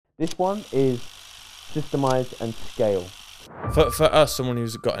This one is Systemise and Scale. For us, someone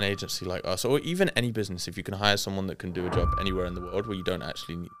who's got an agency like us, or even any business, if you can hire someone that can do a job anywhere in the world where you don't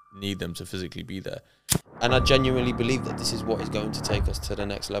actually need them to physically be there. And I genuinely believe that this is what is going to take us to the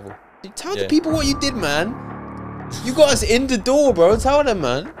next level. Tell the people what you did, man. You got us in the door, bro. Tell them,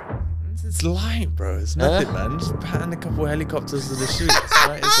 man. It's light, bro. It's nothing, man. Just patting a couple of helicopters to the shoot.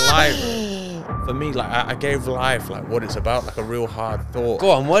 It's light, bro. For me, like, I gave life, like, what it's about, like a real hard thought.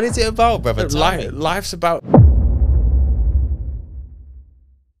 Go on, what is it about, brother? Life's about... Well,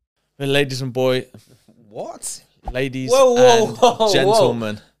 ladies and boys... What? Ladies and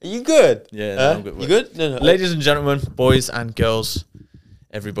gentlemen. Are you good? Yeah, no, I'm good. You good? No. Ladies and gentlemen, boys and girls,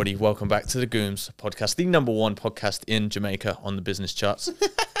 everybody, welcome back to the Gooms podcast, the #1 podcast in Jamaica on the business charts.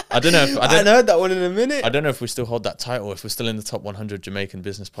 I hadn't heard that one in a minute. I don't know if we still hold that title, if we're still in the top 100 Jamaican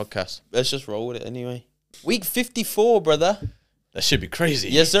business podcasts. Let's just roll with it anyway. Week 54, brother. That should be crazy.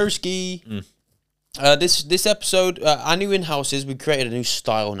 Yes, sir, ski. This episode, our new in-houses, we created a new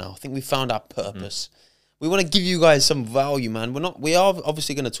style now. I think we found our purpose. We want to give you guys some value, man. We are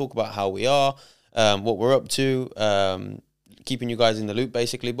obviously going to talk about how we are, what we're up to, keeping you guys in the loop,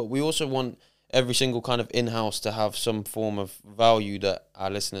 basically. But we also want every single kind of in-house to have some form of value that our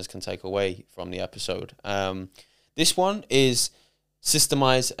listeners can take away from the episode. This one is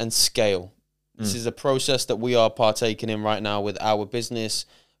Systemise and Scale. This is a process that we are partaking in right now with our business,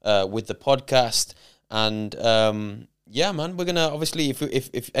 with the podcast, and yeah, man, we're gonna obviously,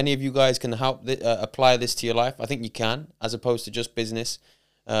 if any of you guys can help apply this to your life, I think you can, as opposed to just business.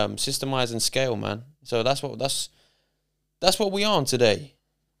 Systemise and Scale, man. So that's what we are on today.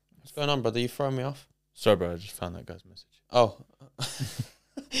 What's going on, brother? You throwing me off? Sorry, bro. I just found that guy's message. Oh.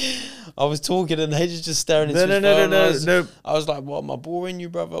 I was talking and they just staring into his phone. No. I was like, what, am I boring you,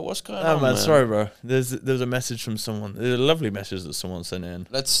 brother? What's going on, man? Sorry, bro. There's a message from someone. There's a lovely message that someone sent in.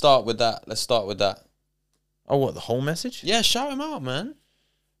 Let's start with that. Oh, what, the whole message? Yeah, shout him out, man.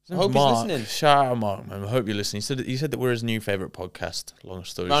 I hope Mark, he's listening. Shout out Mark, man. I hope you're listening. He said that we're his new favourite podcast. Long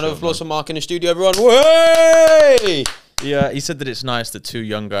story short. Round of applause for Mark in the studio, everyone. Way! Yeah, he said that it's nice that two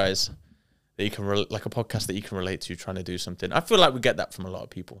young guys that you can like a podcast that you can relate to trying to do something. I feel like we get that from a lot of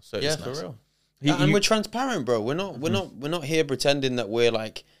people. So yeah, it's nice. for real. And we're transparent, bro. We're not here pretending that we're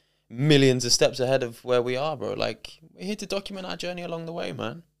like millions of steps ahead of where we are, bro. Like, we're here to document our journey along the way,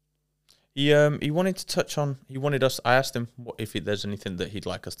 man. He wanted to touch on. I asked him if there's anything that he'd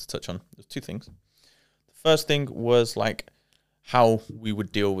like us to touch on. There's two things. The first thing was like how we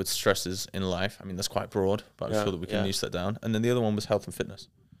would deal with stresses in life. I mean, that's quite broad, but I feel that we can niche that down. And then the other one was health and fitness.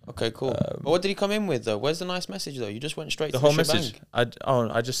 Okay, cool. But what did he come in with, though? Where's the nice message, though? You just went straight to the whole message. I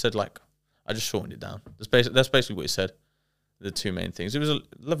just said, like, I just shortened it down. That's basically what he said. The two main things. It was a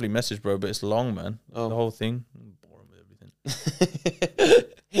lovely message, bro, but it's long, man. The whole thing. I'm boring with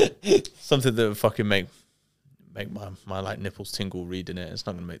everything. Something that would fucking make my like nipples tingle reading it. It's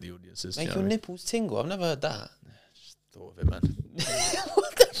not gonna make the audiences. Make your nipples tingle? I've never heard that. Just thought of it, man.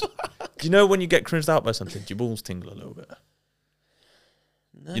 What the fuck? Do you know when you get cringed out by something, do your balls tingle a little bit?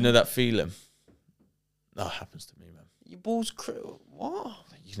 No. You know that feeling? That happens to me, man. Your balls what?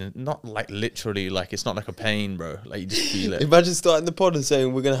 Not like literally, like it's not like a pain, bro. Like you just feel it. Imagine starting the pod and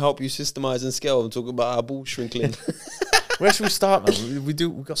saying we're gonna help you systemize and scale and talk about our ball shrinkling. Where should we start, man? We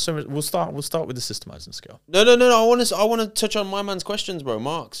got so much. We'll start with the Systemise and Scale. No. I want to touch on my man's questions, bro.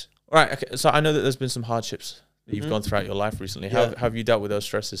 Mark's. All right. Okay. So I know that there's been some hardships that you've gone throughout your life recently. How have you dealt with those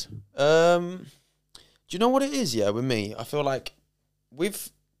stresses? Do you know what it is? Yeah, with me, I feel like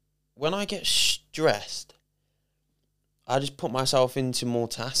when I get stressed, I just put myself into more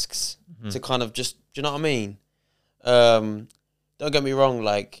tasks to kind of just. Do you know what I mean? Don't get me wrong.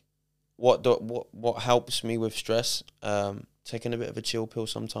 Like, what helps me with stress? Taking a bit of a chill pill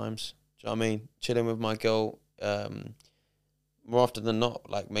sometimes. Do you know what I mean? Chilling with my girl, more often than not,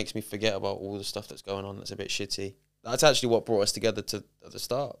 like, makes me forget about all the stuff that's going on that's a bit shitty. That's actually what brought us together at the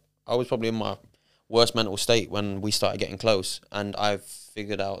start. I was probably in my worst mental state when we started getting close, and I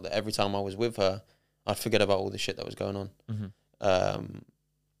figured out that every time I was with her, I'd forget about all the shit that was going on.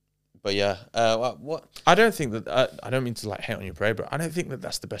 But yeah, what? I don't think that, I don't mean to like hate on your parade, but I don't think that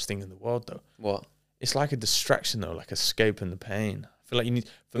that's the best thing in the world, though. What? It's like a distraction, though, like escaping the pain. I feel like you need,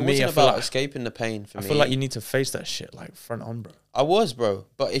 I feel about escaping the pain for me. I feel like you need to face that shit, like, front on, bro. I was, bro.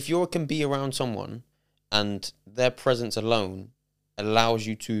 But if you can be around someone and their presence alone allows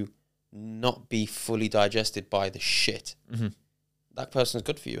you to not be fully digested by the shit, that person's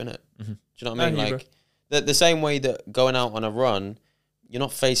good for you, innit? Do you know what I mean? Like, the same way that going out on a run, you're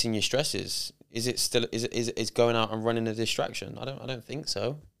not facing your stresses. Is going out and running a distraction? I don't think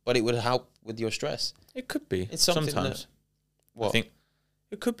so. But it would help with your stress. It could be. It's something sometimes. What? I think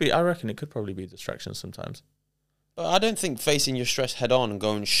It could be. I reckon it could probably be distractions sometimes. But I don't think facing your stress head on and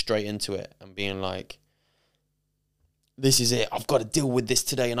going straight into it and being like, this is it. I've got to deal with this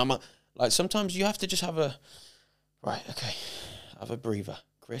today. And like, sometimes you have to just have a, right, okay, have a breather.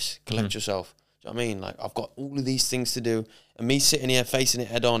 Chris, collect yourself. Do you know what I mean? Like, I've got all of these things to do, and me sitting here facing it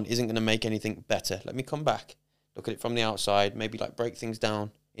head on isn't going to make anything better. Let me come back, look at it from the outside, maybe like break things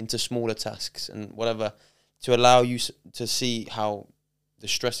down into smaller tasks and whatever to allow you to see how the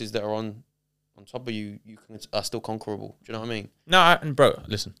stresses that are on top of you are still conquerable. Do you know what I mean? No, and bro,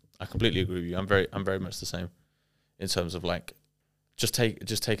 listen, I completely agree with you. I'm very much the same in terms of like just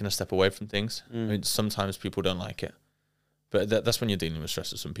taking a step away from things. I mean, sometimes people don't like it, but that's when you're dealing with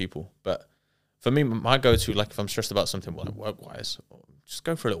stress with some people. But for me, my go-to, like if I'm stressed about something, like work-wise, just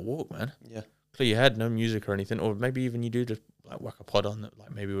go for a little walk, man. Yeah. Clear your head, no music or anything, or maybe even you do just like whack a pod on that,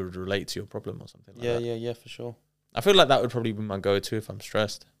 like maybe would relate to your problem or something. Like that. Yeah, for sure. I feel like that would probably be my go-to if I'm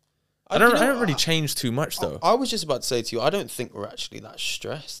stressed. I don't really change too much though. I was just about to say to you, I don't think we're actually that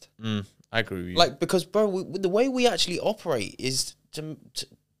stressed. I agree with you. Like, because bro, the way we actually operate is to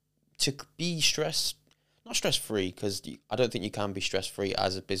be not stress-free, because I don't think you can be stress-free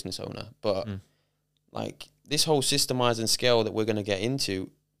as a business owner, but like this whole Systemise and Scale that we're going to get into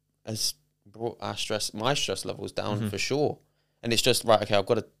has brought my stress levels down for sure. And it's just, right, okay, I've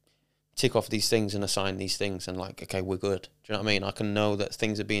got to tick off these things and assign these things and like, okay, we're good. Do you know what I mean? I can know that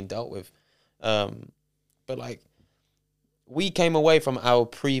things are being dealt with. But like, we came away from our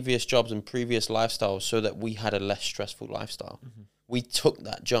previous jobs and previous lifestyles so that we had a less stressful lifestyle. We took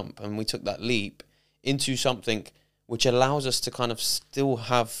that jump and we took that leap into something which allows us to kind of still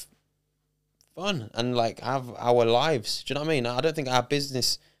have fun and like have our lives. Do you know what I mean? I don't think our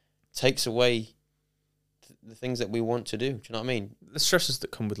business takes away the things that we want to do. Do you know what I mean? The stresses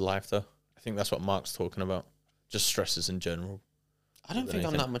that come with life, though. I think that's what Mark's talking about. Just stresses in general. I don't think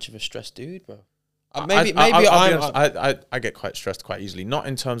I'm that much of a stressed dude, bro. I'll be honest, I get quite stressed quite easily. Not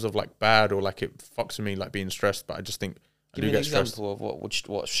in terms of like bad or like it fucks with me like being stressed, but I just think Give me an example of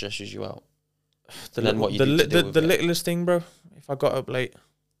what stresses you out. The littlest thing, bro. If I got up late,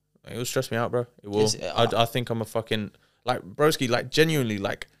 it will stress me out, bro. It will. I think I'm a fucking like broski, like genuinely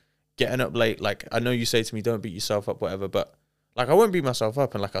like getting up late. Like I know you say to me, don't beat yourself up, whatever, but like I won't beat myself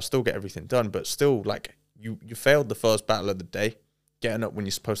up and like I still get everything done, but still like you failed the first battle of the day, getting up when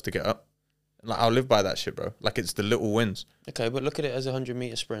you're supposed to get up. And like I'll live by that shit, bro. Like it's the little wins. Okay, but look at it as a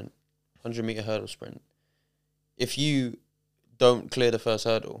 100-meter sprint, 100-meter hurdle sprint. If you don't clear the first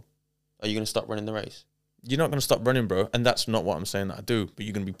hurdle, are you going to stop running the race? You're not going to stop running, bro. And that's not what I'm saying that I do. But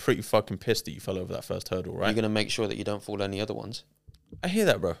you're going to be pretty fucking pissed that you fell over that first hurdle, right? You're going to make sure that you don't fall any other ones. I hear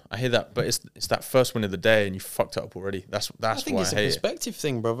that, bro. I hear that. But it's that first win of the day and you fucked it up already. That's why I hate it. I think it's a perspective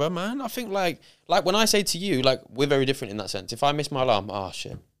thing, brother, man. I think like when I say to you, like we're very different in that sense. If I miss my alarm,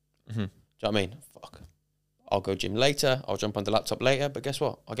 shit. Do you know what I mean? Fuck. I'll go gym later. I'll jump on the laptop later. But guess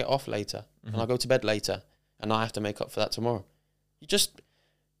what? I'll get off later. And I'll go to bed later. And I have to make up for that tomorrow.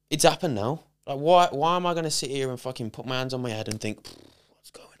 It's happened now. Like, why am I going to sit here and fucking put my hands on my head and think,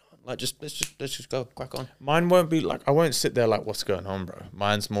 what's going on? Like, let's just go, crack on. Mine won't be like, I won't sit there like, what's going on, bro?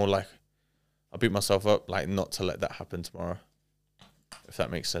 Mine's more like, I'll beat myself up, like, not to let that happen tomorrow. If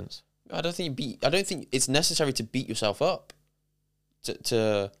that makes sense. I don't think it's necessary to beat yourself up.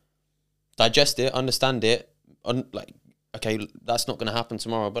 To digest it, understand it, like, okay, that's not going to happen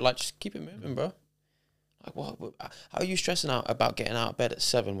tomorrow, but like, just keep it moving, bro. Like, what? How are you stressing out about getting out of bed at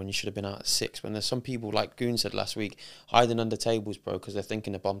 7 when you should have been out at 6? When there's some people, like Goon said last week, hiding under tables, bro, because they're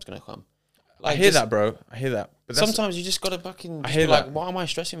thinking the bomb's gonna come. Like, I hear that, bro. I hear that. But sometimes you just gotta fucking. I hear like, that. What am I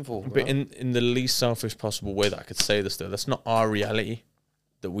stressing for? Bro? But in the least selfish possible way that I could say this, though, that's not our reality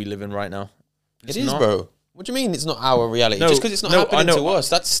that we live in right now. It is, bro. What do you mean it's not our reality? No, just because it's not happening to us,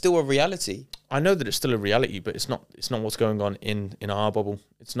 that's still a reality. I know that it's still a reality, but it's not what's going on in our bubble.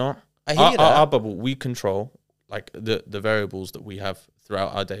 It's not. I hear that. Our bubble, we control. Like the variables that we have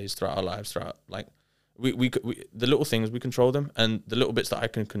throughout our days, throughout our lives, throughout like we the little things we control them, and the little bits that I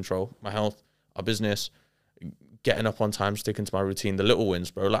can control, my health, our business, getting up on time, sticking to my routine, the little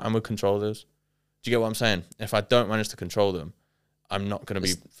wins, bro. Like I'm gonna control those. Do you get what I'm saying? If I don't manage to control them, I'm not gonna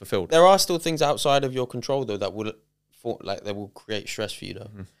be fulfilled. There are still things outside of your control though that will create stress for you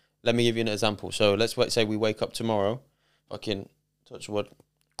though. Let me give you an example. So let's say we wake up tomorrow, fucking touch wood,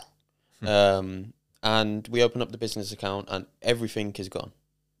 and we open up the business account and everything is gone.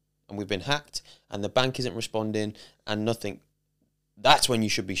 And we've been hacked and the bank isn't responding and nothing. That's when you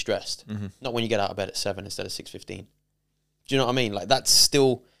should be stressed. Not when you get out of bed at 7 instead of 6:15. Do you know what I mean? Like that's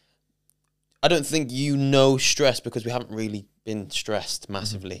still, I don't think stress because we haven't really been stressed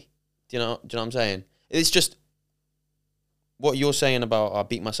massively. Do you know what I'm saying? It's just, what you're saying about I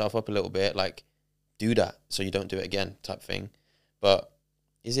beat myself up a little bit, like do that so you don't do it again type thing. But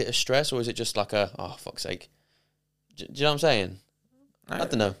is it a stress or is it just like a, oh, fuck's sake? Do you know what I'm saying? I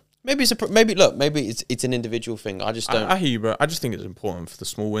don't know. Maybe it's maybe it's an individual thing. I just don't. I hear you, bro. I just think it's important for the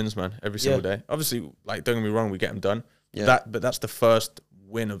small wins, man. Every single day. Obviously, like, don't get me wrong, we get them done. Yeah. But that's the first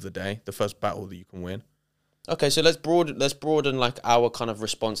win of the day, the first battle that you can win. Okay, so let's broaden like our kind of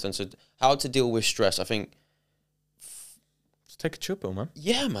response then. So how to deal with stress? I think just take a chill pill, man.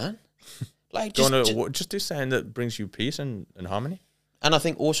 Yeah, man. Like just do something that brings you peace and harmony. And I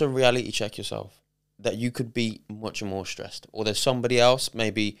think also reality check yourself that you could be much more stressed, or there's somebody else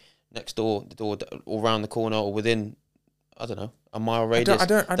maybe next door, or around the corner, or within, I don't know, a mile radius.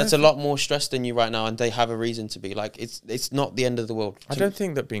 That's a lot more stressed than you right now, and they have a reason to be. Like, it's not the end of the world. I don't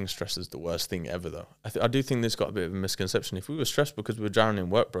think that being stressed is the worst thing ever, though. I do think there's got a bit of a misconception. If we were stressed because we were drowning in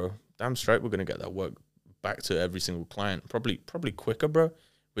work, bro, damn straight we're going to get that work back to every single client. Probably quicker, bro.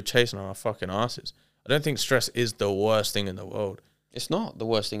 We're chasing our fucking asses. I don't think stress is the worst thing in the world. It's not the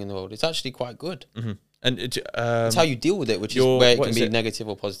worst thing in the world. It's actually quite good. Mm-hmm. And it's how you deal with it, which is where it can be negative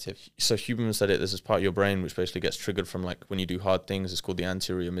or positive. So Huberman said it, this is part of your brain which basically gets triggered from, like, when you do hard things. It's called the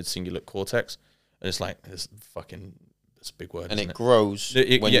anterior mid-cingulate cortex. And it's like, it's a big word, and it grows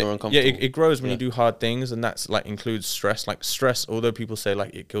when you're uncomfortable. Yeah, it grows when you do hard things, and that's, like, includes stress. Like, stress, although people say,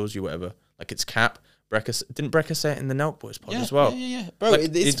 like, it kills you, whatever, like, it's cap. Didn't Brecker say it in the Nelk Boys pod as well? Yeah. Bro,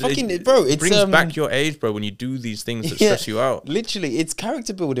 like, it brings back your age, bro, when you do these things that stress you out. Literally, it's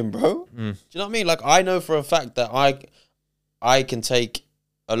character building, bro. Do you know what I mean? Like, I know for a fact that I can take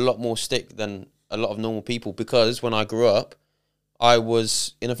a lot more stick than a lot of normal people, because when I grew up, I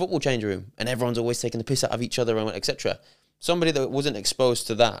was in a football change room and everyone's always taking the piss out of each other and etc. Somebody that wasn't exposed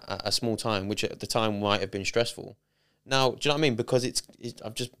to that at a small time, which at the time might have been stressful. Now, do you know what I mean? Because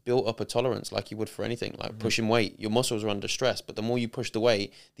I've just built up a tolerance like you would for anything, like pushing weight. Your muscles are under stress, but the more you push the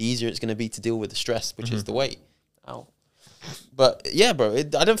weight, the easier it's going to be to deal with the stress, which is the weight. Ow. But yeah, bro,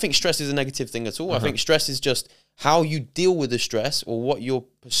 I don't think stress is a negative thing at all. I think stress is just how you deal with the stress, or what your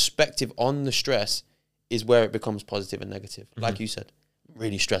perspective on the stress is, where it becomes positive and negative. Like you said, I'm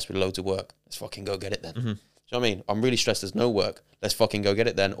really stressed with loads of work. Let's fucking go get it then. Do you know what I mean? I'm really stressed, there's no work. Let's fucking go get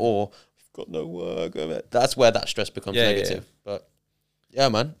it then. Or got no work. That's where that stress becomes negative. But yeah,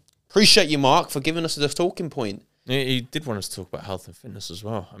 man. Appreciate you, Mark, for giving us the talking point. He did want us to talk about health and fitness as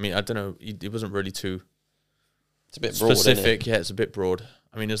well. I mean, I don't know. It wasn't really too... It's a bit broad, specific. Yeah, it's a bit broad.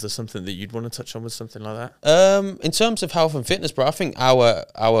 I mean, is there something that you'd want to touch on with something like that? In terms of health and fitness, bro, I think our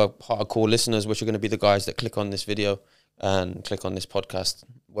hardcore listeners, which are going to be the guys that click on this video and click on this podcast,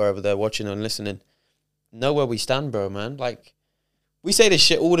 wherever they're watching and listening, know where we stand, bro, man. Like, we say this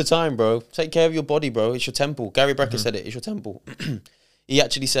shit all the time, bro. Take care of your body, bro. It's your temple. Gary Brecker said it. It's your temple. He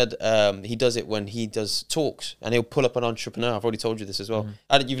actually said he does it when he does talks, and he'll pull up an entrepreneur. I've already told you this as well.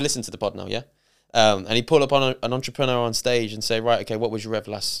 You've listened to the pod now, yeah? And he pull up on an entrepreneur on stage and say, right, okay, what was your rev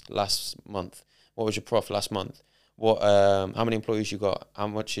last month? What was your prof last month? What? How many employees you got? How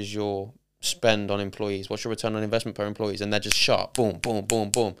much is your spend on employees? What's your return on investment per employees? And they're just sharp. Boom, boom,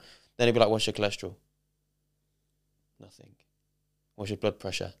 boom, boom. Then he'll be like, what's your cholesterol? Nothing. What's your blood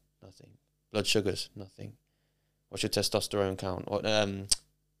pressure? Nothing. Blood sugars? Nothing. What's your testosterone count? What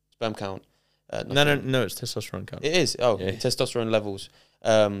sperm count? No, it's testosterone count. It is. Oh, yeah. Testosterone levels.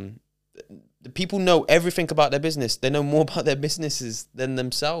 The people know everything about their business. They know more about their businesses than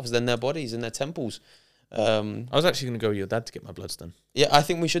themselves, than their bodies and their temples. I was actually going to go with your dad to get my bloods done. Yeah, I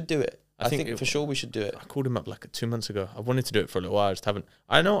think we should do it. I think for sure we should do it. I called him up like 2 months ago. I wanted to do it for a little while. I just haven't.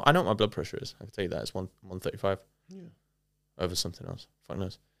 I know what my blood pressure is. I can tell you that. It's 135. Yeah. Over something else. Fuck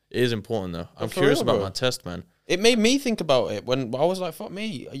knows. It is important though. I'm curious about my test, man. It made me think about it when I was like, fuck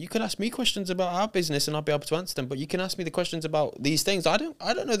me. You can ask me questions about our business and I'll be able to answer them, but you can ask me the questions about these things. I don't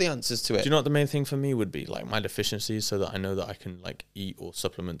know the answers to it. Do you know what the main thing for me would be? Like my deficiencies, so that I know that I can like eat or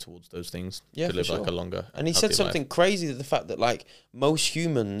supplement towards those things to live like a longer. And he said something crazy, that the fact that like most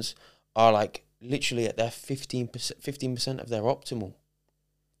humans are like literally at their 15% of their optimal.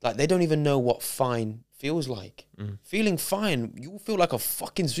 Like they don't even know what fine feels like. Feeling fine, you'll feel like a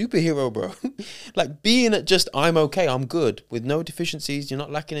fucking superhero, bro. Like being at just I'm okay, I'm good, with no deficiencies, you're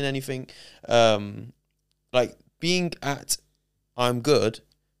not lacking in anything. Like being at I'm good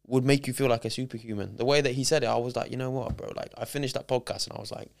would make you feel like a superhuman. The way that he said it, I was like, you know what, bro? Like I finished that podcast and I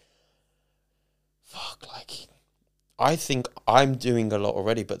was like, fuck, like I think I'm doing a lot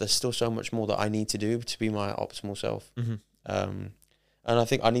already, but there's still so much more that I need to do to be my optimal self. And I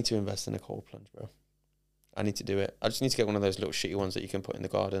think I need to invest in a cold plunge, bro. I need to do it. I just need to get one of those little shitty ones that you can put in the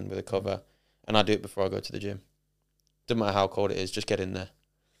garden with a cover. And I do it before I go to the gym. Doesn't matter how cold it is, just get in there.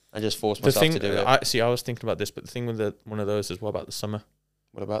 and just force myself to do it. I was thinking about this, but the thing with one of those is, what about the summer?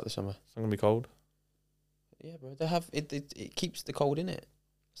 What about the summer? It's not gonna be cold. Yeah, bro. They have it keeps the cold in it.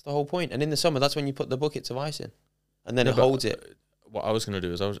 That's the whole point. And in the summer, that's when you put the buckets of ice in, and then it holds it. What I was gonna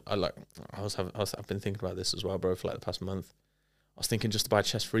do is I've been thinking about this as well, bro, for like the past month. I was thinking just to buy a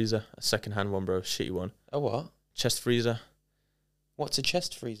chest freezer, a second-hand one, bro, a shitty one. A what? Chest freezer. What's a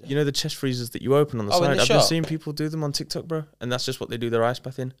chest freezer? You know the chest freezers that you open on the side? I've been seeing people do them on TikTok, bro. And that's just what they do their ice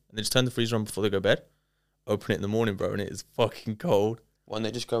bath in. And they just turn the freezer on before they go to bed. Open it in the morning, bro, and it is fucking cold. One they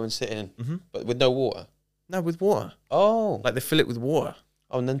just go and sit in. Mm-hmm. But with no water? No, with water. Oh. Like they fill it with water.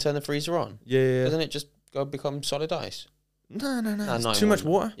 Oh, and then turn the freezer on? Yeah. Doesn't it just become solid ice? No. It's too much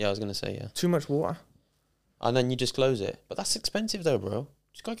water. Yeah, I was going to say, yeah. Too much water. And then you just close it. But that's expensive though, bro.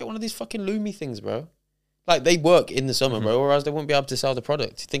 Just gotta get one of these fucking Lumi things, bro. Like, they work in the summer, bro, or else they wouldn't be able to sell the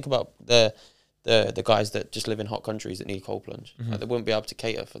product. Think about the guys that just live in hot countries that need cold plunge. Like, they wouldn't be able to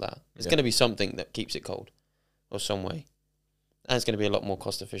cater for that. There's going to be something that keeps it cold, or some way, and it's going to be a lot more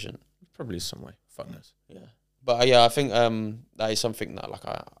cost efficient. Probably some way. Fuck knows. Yeah, but yeah, I think that is something that like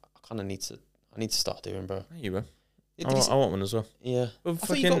I kind of need to start doing, bro. Thank you, bro. I want one as well. Yeah, well, I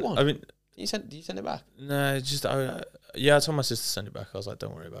thought you got one. I mean, did you send it back? No, just I told my sister to send it back. I was like,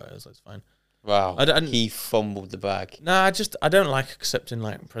 don't worry about it. I was like, it's fine. Wow, he fumbled the bag. Nah, I don't like accepting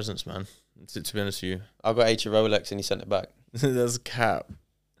like presents, man. To be honest with you, I got H a Rolex and he sent it back. That's a cap.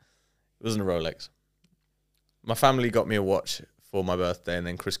 It wasn't a Rolex. My family got me a watch for my birthday, and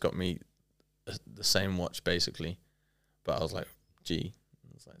then Chris got me the same watch basically. But I was like, gee,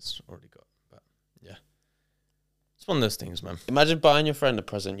 it's already got. But yeah, it's one of those things, man. Imagine buying your friend a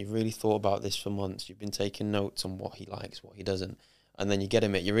present. You've really thought about this for months. You've been taking notes on what he likes, what he doesn't. And then you get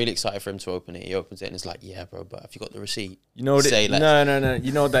him it. You're really excited for him to open it. He opens it and it's like, yeah, bro, but have you got the receipt? You know what No.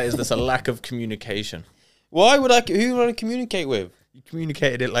 You know what that is? That's a lack of communication. Why would who would I communicate with? You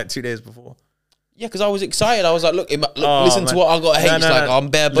communicated it like 2 days before. Yeah, because I was excited. I was like, look, listen to what I got H. I'm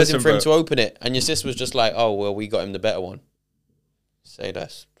bare buzzing for him to open it. And your sis was just like, oh, well, we got him the better one. Say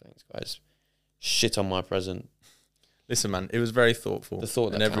less. Thanks, guys. Shit on my present. Listen, man, it was very thoughtful. The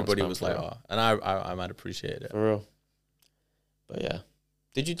thought and everybody was like, oh. And I might appreciate it. For real. But yeah,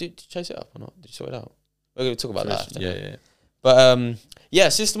 did you chase it up or not? Did you sort it out? We're going to talk about that. Yeah. But yeah,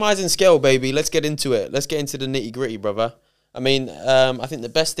 Systemising Scale, baby. Let's get into it. Let's get into the nitty gritty, brother. I mean, I think the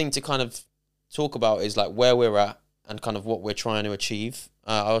best thing to kind of talk about is like where we're at and kind of what we're trying to achieve.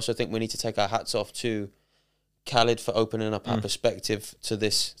 I also think we need to take our hats off to Khalid for opening up our perspective to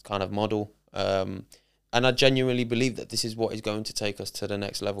this kind of model. And I genuinely believe that this is what is going to take us to the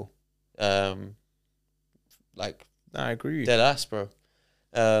next level. I agree. Dead ass, bro.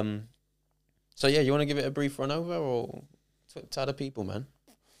 So yeah, you want to give it a brief run over or to other people, man?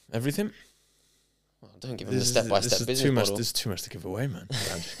 Everything? Well, don't give them the step-by-step business model. This is too much to give away, man.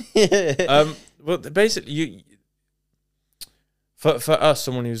 Well, basically, for us,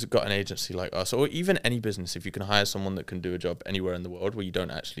 someone who's got an agency like us, or even any business, if you can hire someone that can do a job anywhere in the world where you don't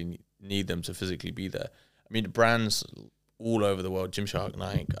actually need them to physically be there. I mean, brands all over the world, Gymshark,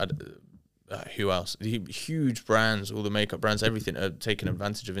 Nike, who else? Huge brands, all the makeup brands, everything are taking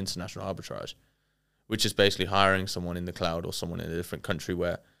advantage of international arbitrage, which is basically hiring someone in the cloud or someone in a different country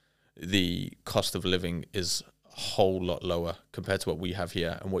where the cost of living is a whole lot lower compared to what we have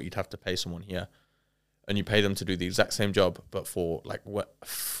here and what you'd have to pay someone here. And you pay them to do the exact same job, but for like a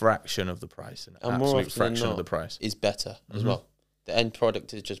fraction of the price, an absolute fraction of the price. Is better as well. The end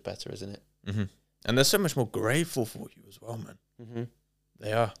product is just better, isn't it? And they're so much more grateful for you as well, man.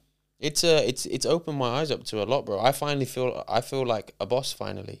 They are. It's opened my eyes up to a lot, bro. I feel like a boss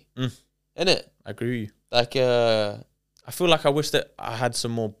finally. Innit? I agree with you. Like I feel like I wish that I had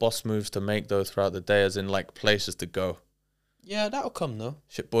some more boss moves to make though throughout the day, as in like places to go. Yeah, that'll come though.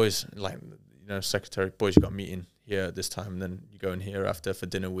 Shit, boys, like, you know, secretary, boys, you got a meeting here at this time, and then you go in here after for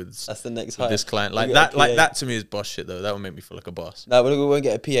dinner with that's the next with this client. Like that to me is boss shit though. That would make me feel like a boss. No, we won't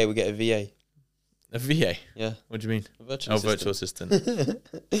get a PA, we get a VA. A VA? Yeah. What do you mean? A virtual assistant.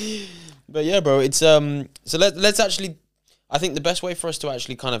 But yeah, bro, it's so let's actually, I think the best way for us to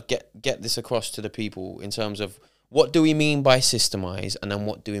actually kind of get this across to the people in terms of what do we mean by systemize, and then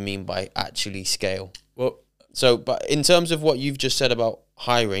what do we mean by actually scale. Well, so but in terms of what you've just said about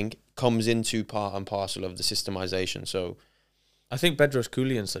hiring comes into part and parcel of the systemization. So I think Bedros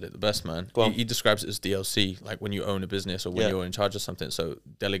Keuilian said it the best, man. He describes it as DLC, like when you own a business or when you're in charge of something. So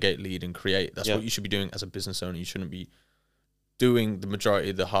delegate, lead, and create. That's what you should be doing as a business owner. You shouldn't be doing the majority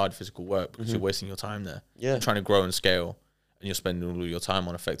of the hard physical work because you're wasting your time there. Yeah. You're trying to grow and scale, and you're spending all your time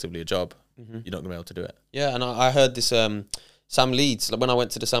on effectively a job. You're not going to be able to do it. Yeah, and I heard this Sam Leeds, like when I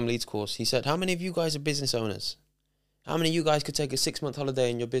went to the Sam Leeds course, he said, how many of you guys are business owners? how many of you guys could take a 6-month holiday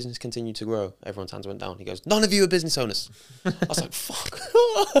and your business continue to grow? Everyone's hands went down. He goes, none of you are business owners. I was like, fuck.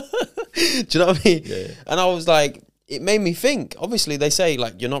 Do you know what I mean? Yeah. And I was like, it made me think. Obviously, they say,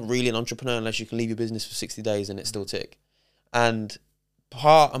 like, you're not really an entrepreneur unless you can leave your business for 60 days and it still tick. And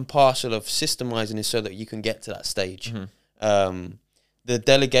part and parcel of systemizing is so that you can get to that stage. The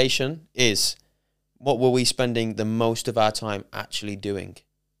delegation is, what were we spending the most of our time actually doing?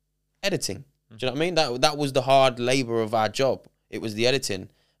 Editing. Do you know what I mean? That was the hard labor of our job. It was the editing.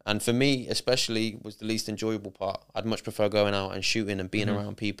 And for me, especially, was the least enjoyable part. I'd much prefer going out and shooting and being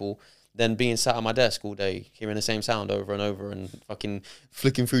around people than being sat at my desk all day, hearing the same sound over and over and fucking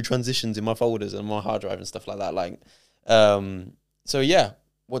flicking through transitions in my folders and my hard drive and stuff like that. Like, so yeah,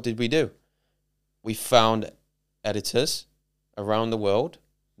 what did we do? We found editors around the world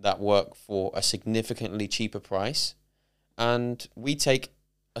that work for a significantly cheaper price, and we take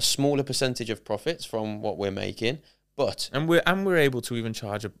a smaller percentage of profits from what we're making, but we're able to even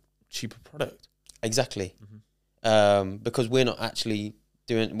charge a cheaper product. Exactly. Because we're not actually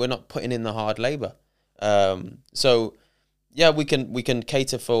we're not putting in the hard labor. So yeah, we can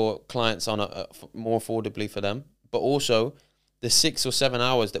cater for clients on more affordably for them, but also the 6 or 7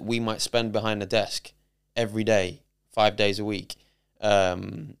 hours that we might spend behind the desk every day, 5 days a week,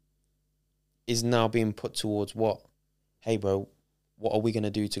 is now being put towards what? Hey, bro, what are we going to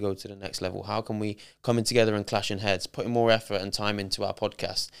do to go to the next level? How can we come in together and clashing heads, putting more effort and time into our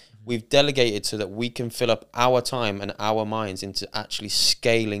podcast? We've delegated so that we can fill up our time and our minds into actually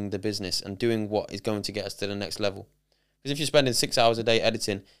scaling the business and doing what is going to get us to the next level. Because if you're spending 6 hours a day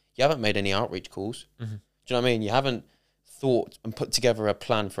editing, you haven't made any outreach calls. Do you know what I mean? You haven't thought and put together a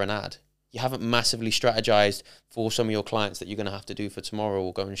plan for an ad. You haven't massively strategized for some of your clients that you're going to have to do for tomorrow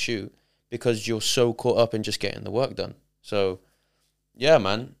or go and shoot, because you're so caught up in just getting the work done. So yeah,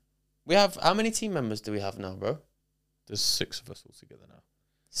 man. We have, how many team members do we have now, bro? There's 6 of us all together now.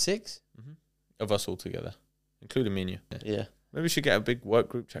 6? Of us all together, including me and you. Yeah. Maybe we should get a big work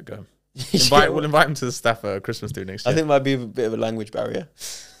group chat going. We'll invite them to the staff at Christmas do next year. I think it might be a bit of a language barrier.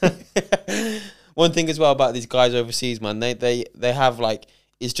 One thing as well about these guys overseas, man, they have, like,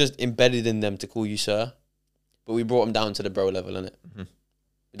 it's just embedded in them to call you sir, but we brought them down to the bro level, innit?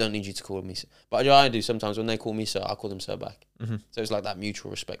 We don't need you to call me sir. But I do sometimes, when they call me sir, I call them sir back. So it's like that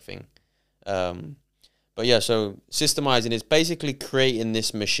mutual respect thing. But yeah, so systemizing is basically creating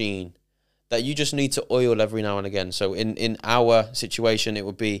this machine that you just need to oil every now and again. So in our situation, it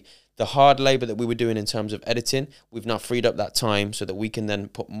would be the hard labor that we were doing in terms of editing. We've now freed up that time so that we can then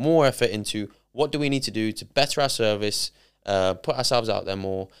put more effort into what do we need to do to better our service, put ourselves out there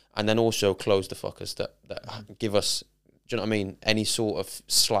more, and then also close the fuckers that give us, do you know what I mean, any sort of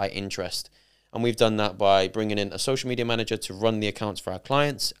slight interest. And we've done that by bringing in a social media manager to run the accounts for our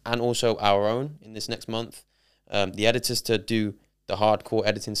clients and also our own in this next month. The editors to do the hardcore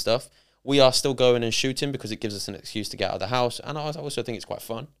editing stuff. We are still going and shooting because it gives us an excuse to get out of the house. And I also think it's quite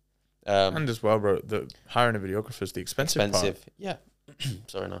fun. And as well, bro, hiring a videographer is the expensive part. Yeah.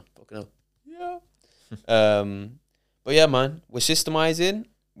 Sorry, no. Fucking hell. Yeah. But yeah, man, we're systemizing,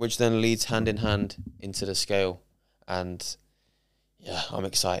 which then leads hand in hand into the scale. And yeah, I'm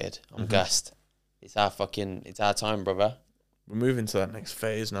excited. I'm gassed. It's our time, brother. We're moving to that next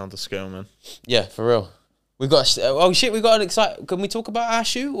phase now, the scale, man. Yeah, for real. We got we got an exciting. Can we talk about our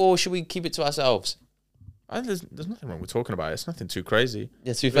shoot, or should we keep it to ourselves? There's nothing wrong with talking about it. It's nothing too crazy.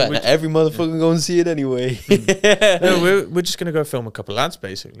 Yeah, to be fair, every motherfucker go and see it anyway. No, we're just gonna go film a couple lads,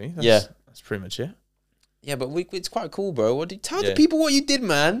 basically. That's pretty much it. Yeah, but it's quite cool, bro. Tell the people what you did,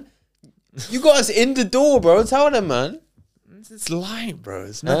 man. You got us in the door, bro. Tell them, man. It's light, bro.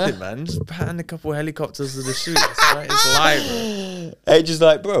 It's nothing, man. Just patting a couple of helicopters to the shoot. It's light, bro. Hey, just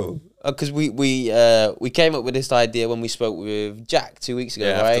like, bro, because we came up with this idea when we spoke with Jack 2 weeks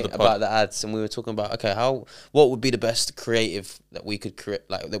ago, right, about the ads, and we were talking about what would be the best creative that we could create,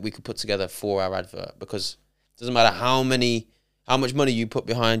 like that we could put together for our advert, because it doesn't matter how much money you put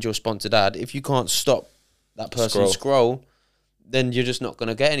behind your sponsored ad, if you can't stop that person scroll, then you're just not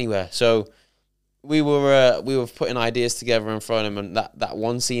gonna get anywhere. So we were putting ideas together and throwing them, and that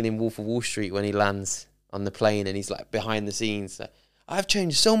one scene in Wolf of Wall Street when he lands on the plane and he's like behind the scenes, like, I've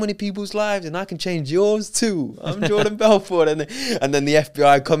changed so many people's lives and I can change yours too. I'm Jordan Belfort, and then the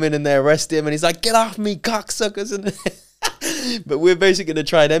FBI come in and they arrest him and he's like, get off me, cocksuckers. And but we're basically gonna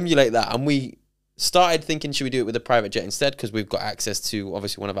try and emulate that, and we started thinking, should we do it with a private jet instead, because we've got access to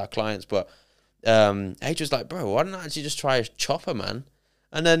obviously one of our clients. But H was like, bro, why don't I actually just try a chopper, man?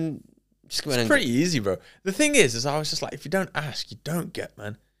 And then it's pretty easy, bro. The thing is I was just like, if you don't ask, you don't get,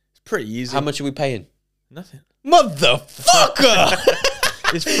 man. It's pretty easy. How much are we paying? Nothing. Motherfucker!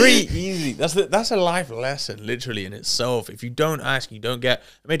 It's pretty easy. That's a life lesson, literally, in itself. If you don't ask, you don't get.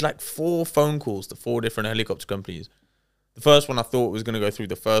 I made like 4 phone calls to 4 different helicopter companies. The first one I thought was going to go through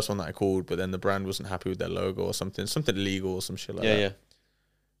the first one that I called, but then the brand wasn't happy with their logo or something illegal or some shit like that. Yeah.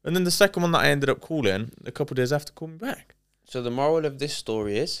 And then the second one that I ended up calling, a couple of days after, called me back. So the moral of this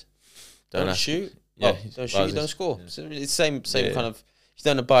story is, don't shoot. Yeah, don't shoot, you don't score. Yeah. So it's same kind of. If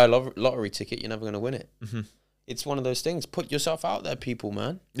you don't buy a lottery ticket, you're never going to win it. It's one of those things. Put yourself out there, people,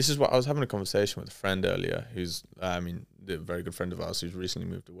 man. This is what I was having a conversation with a friend earlier, who's, a very good friend of ours who's recently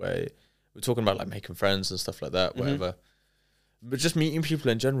moved away. We're talking about like making friends and stuff like that, whatever. But just meeting people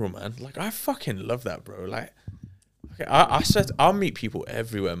in general, man. Like, I fucking love that, bro. Like, okay, I said I'll meet people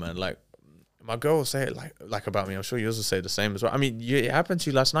everywhere, man. Like, my girl will say it like about me. I'm sure yours will say the same as well. I mean, it happened to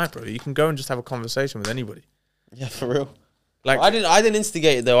you last night, bro. You can go and just have a conversation with anybody. Yeah, for real. Like, I didn't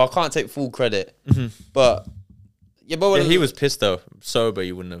instigate it though. I can't take full credit. But he was pissed though. Sober,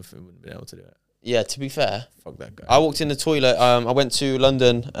 he wouldn't have been able to do it. Yeah, to be fair, fuck that guy. I walked in the toilet. I went to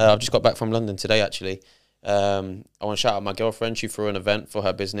London. I've just got back from London today, actually. I want to shout out my girlfriend. She threw an event for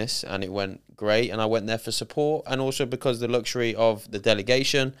her business, and it went great. And I went there for support, and also because the luxury of the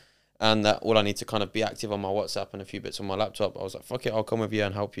delegation, and that all I need to kind of be active on my WhatsApp and a few bits on my laptop. I was like, fuck it, I'll come with you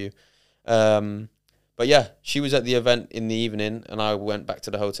and help you. But yeah, she was at the event in the evening, and I went back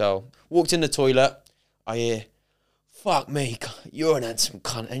to the hotel. Walked in the toilet. I hear, fuck me, you're an handsome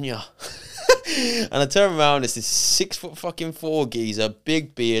cunt, ain't ya? And I turn around, it's this 6'4" geezer,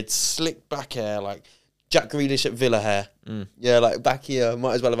 big beard, slick back hair, like Jack Grealish at Villa hair. Yeah, like back here,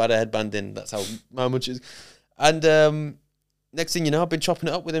 might as well have had a headband in. That's how much is. And next thing you know, I've been chopping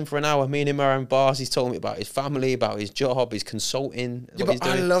it up with him for an hour. Me and him are in bars. He's told me about his family, about his job, his consulting. Yeah, but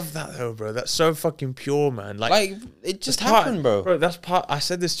I love that though, bro. That's so fucking pure, man. Like it just happened, bro. Bro, that's part. I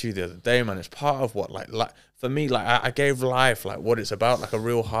said this to you the other day, man. It's part of what, like for me, like I gave life, like what it's about, like a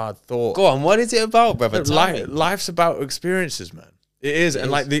real hard thought. Go on, what is it about, brother? Life's about experiences, man. It is, and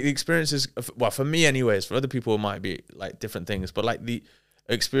like the experiences. Well, for me, anyways. For other people, it might be like different things, but like the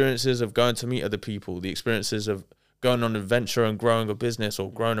experiences of going to meet other people, the experiences of going on an adventure and growing a business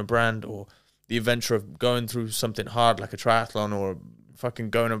or growing a brand, or the adventure of going through something hard like a triathlon or fucking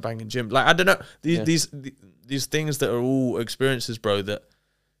going and banging gym. Like, I don't know, these things that are all experiences, bro, that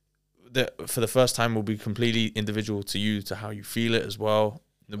for the first time will be completely individual to you, to how you feel it as well,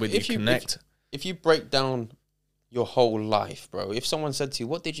 the way you connect. If you break down your whole life, bro, if someone said to you,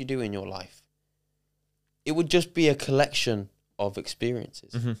 what did you do in your life? It would just be a collection of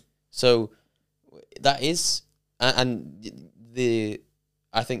experiences. So that is... And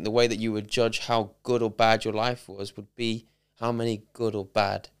I think the way that you would judge how good or bad your life was would be how many good or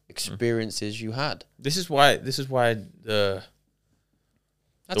bad experiences you had. This is why. That's a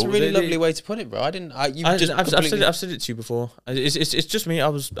really lovely way to put it, bro. I've said it to you before. It's just me.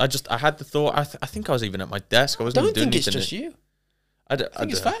 I had the thought. I think I was even at my desk. I wasn't even doing anything. I don't think it's just you. I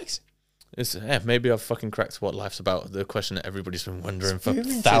think it's facts. Maybe I've fucking cracked what life's about. The question that everybody's been wondering for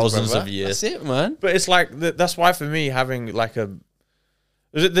thousands of years. That's it, man. But it's like that's why for me having like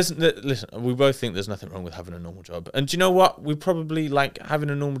listen, we both think there's nothing wrong with having a normal job. And do you know what? We probably like having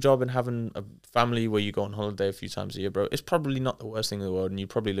a normal job and having a family where you go on holiday a few times a year, bro. It's probably not the worst thing in the world, and you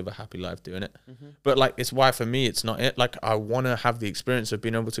probably live a happy life doing it. But like, it's why for me it's not it. Like, I want to have the experience of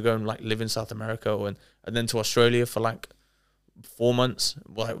being able to go and like live in South America and then to Australia for like 4 months,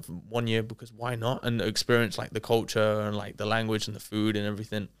 like 1 year, because why not? And experience like the culture and like the language and the food and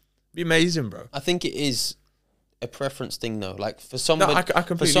everything. It'd be amazing, bro. I think it is a preference thing though. Like for somebody,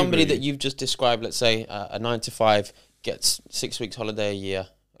 for somebody that you've just described, let's say a 9 to 5 gets 6 weeks holiday a year,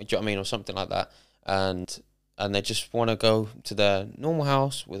 do you know what I mean, or something like that, and they just want to go to their normal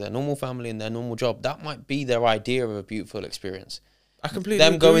house with their normal family and their normal job. That might be their idea of a beautiful experience. I completely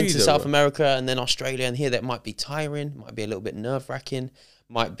them agree, going to South America and then Australia and here, that might be tiring, might be a little bit nerve-wracking,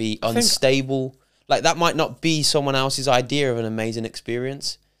 might be unstable. Like, that might not be someone else's idea of an amazing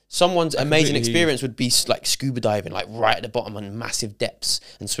experience. Someone's amazing experience would be like scuba diving, like right at the bottom on massive depths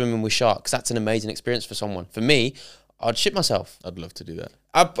and swimming with sharks. That's an amazing experience for someone. For me, I'd shit myself. I'd love to do that.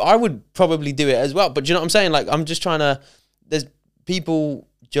 I would probably do it as well. But do you know what I'm saying? Like, I'm just trying to... There's people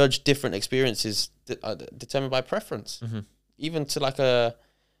judge different experiences determined by preference. Even to like a...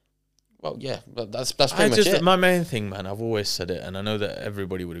 Well, yeah, that's pretty much it. My main thing, man, I've always said it, and I know that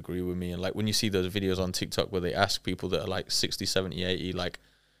everybody would agree with me. And like, when you see those videos on TikTok where they ask people that are like 60, 70, 80, like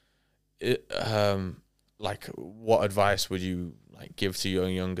what advice would you like give to your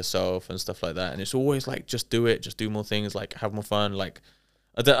younger self and stuff like that? And it's always like, just do it, just do more things, like have more fun. Like,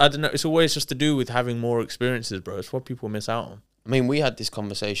 I don't know, it's always just to do with having more experiences, bro. It's what people miss out on. I mean, we had this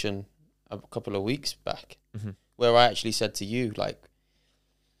conversation a couple of weeks back where I actually said to you, like,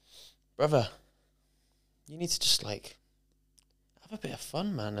 brother, you need to just like have a bit of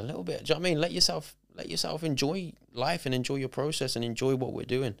fun, man. A little bit. Do you know what I mean? Let yourself enjoy life and enjoy your process and enjoy what we're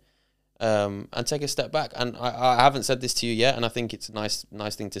doing. And take a step back. And I haven't said this to you yet, and I think it's a nice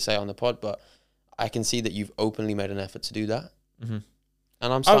thing to say on the pod, but I can see that you've openly made an effort to do that. Mm-hmm.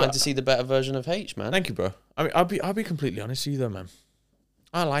 And I'm starting to see the better version of H, man. Thank you, bro. I mean, I'll be completely honest with you though, man.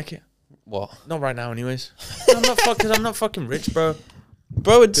 I like it. What? Not right now, anyways. Because I'm not fucking rich, bro.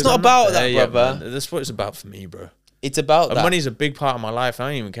 Bro, it's not about that, brother. Man. That's what it's about for me, bro. It's about that. Money's a big part of my life. I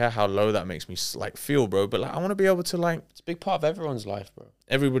don't even care how low that makes me like feel, bro. But like, I want to be able to like. It's a big part of everyone's life, bro.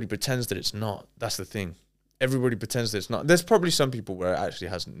 Everybody pretends that it's not. That's the thing. Everybody pretends that it's not. There's probably some people where it actually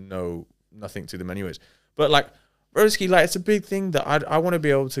has nothing to them, anyways. But like, broski, like it's a big thing that I want to be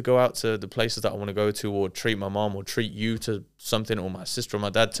able to go out to the places that I want to go to, or treat my mom, or treat you to something, or my sister or my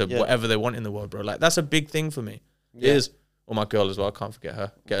dad to whatever they want in the world, bro. Like that's a big thing for me. Yeah. It is. Or my girl as well. I can't forget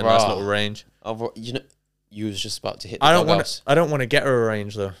her. Get a nice little range. You know. You was just about to hit the doghouse. I don't want to get her a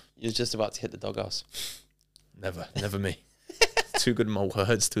range though. You was just about to hit the doghouse. Never me. Too good in my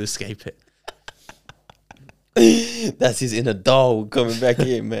words to escape it. That's his inner dog coming back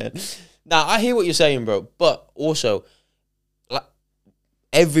in, man. Now I hear what you're saying, bro, but also, like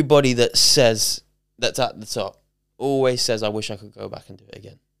everybody that says that's at the top always says, "I wish I could go back and do it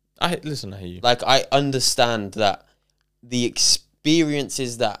again." I hear you. Like I understand that the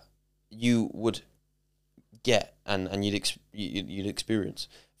experiences that you would get and you'd experience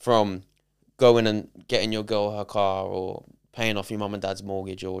from going and getting your girl her car, or paying off your mum and dad's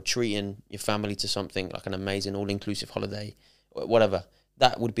mortgage, or treating your family to something like an amazing all-inclusive holiday, whatever,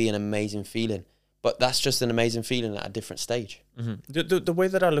 that would be an amazing feeling. But that's just an amazing feeling at a different stage. Mm-hmm. The way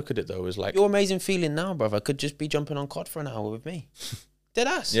that I look at it though is like, your amazing feeling now, brother, could just be jumping on COD for an hour with me. Dead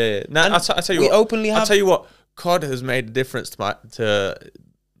ass. Yeah. No, I'll tell you what, openly I'll tell you what, COD has made a difference to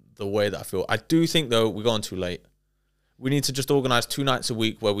the way that I feel. I do think though we're going too late. We need to just organise 2 nights a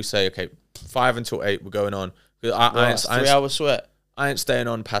week where we say, okay, 5 until 8 we're going on. 3 hours sweat. I ain't staying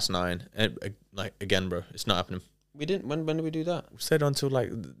on past 9. And like again, bro, it's not happening. We didn't. When did we do that? We stayed on until like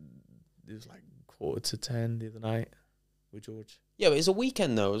it was like 9:45 the other night with George. Yeah, but it's a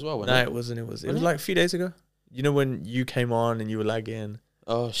weekend though as well. No, it wasn't. It was like a few days ago. You know when you came on and you were lagging.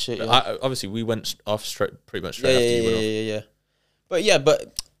 Oh shit! Yeah. Obviously, we went off pretty much straight after you went off. Yeah.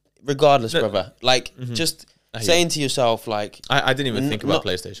 But regardless, brother, like just saying to yourself, like I didn't even think about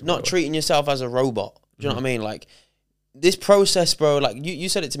PlayStation. Not treating yourself as a robot. Do you know what I mean? Like this process, bro. Like you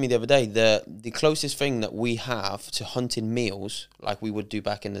said it to me the other day. The closest thing that we have to hunting meals, like we would do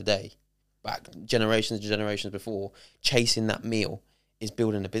back in the day, back generations and generations before, chasing that meal, is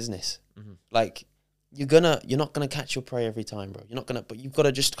building a business. Mm-hmm. Like you're not gonna catch your prey every time, bro. You're not gonna, but you've got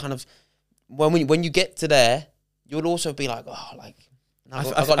to just kind of when you get to there, you'll also be like, oh, like.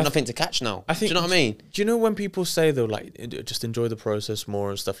 I've got nothing to catch now. Do you know what I mean? Do you know when people say though, like, just enjoy the process more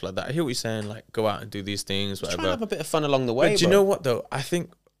and stuff like that? I hear what you're saying, like, go out and do these things, whatever. Try and have a bit of fun along the way. But do you know what though? I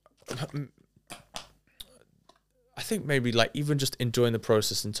think maybe like even just enjoying the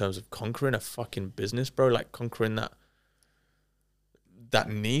process in terms of conquering a fucking business, bro. Like conquering that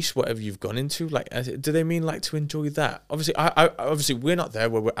niche, whatever you've gone into. Like, do they mean like to enjoy that? Obviously, obviously we're not there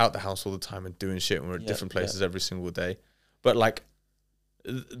where we're out the house all the time and doing shit, and we're at different places every single day. But like.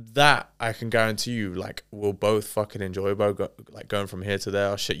 That I can guarantee you, like, we'll both fucking enjoy, bro. Like going from here to there.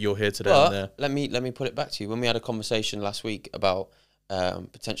 Oh shit, you're here to there and there. Let me put it back to you. When we had a conversation last week about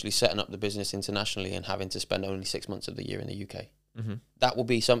potentially setting up the business internationally and having to spend only 6 months of the year in the UK, that will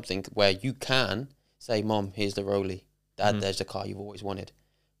be something where you can say, "Mom, here's the Rollie. Dad, there's the car you've always wanted."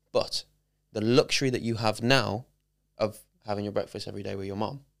 But the luxury that you have now of having your breakfast every day with your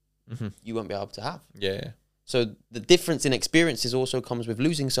mom, you won't be able to have. Yeah. So the difference in experiences also comes with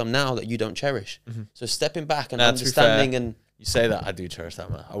losing some now that you don't cherish. So stepping back and understanding, and you say that, I do cherish that,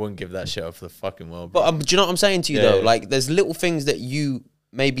 man. I wouldn't give that shit up for the fucking world. But do you know what I'm saying to you though? Like there's little things that you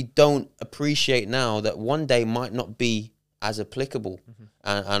maybe don't appreciate now that one day might not be as applicable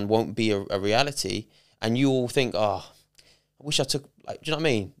and won't be a reality. And you all think, oh, I wish I took, like, do you know what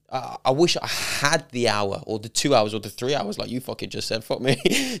I mean? I wish I had the hour or the 2 hours or the 3 hours, like you fucking just said, fuck me,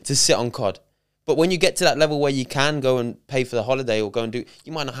 to sit on COD. But when you get to that level where you can go and pay for the holiday or go and do,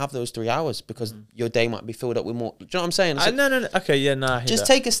 you might not have those 3 hours because your day might be filled up with more. Do you know what I'm saying? Like, no. Okay, yeah, no. Just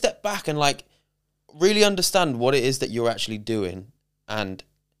take a step back and like really understand what it is that you're actually doing and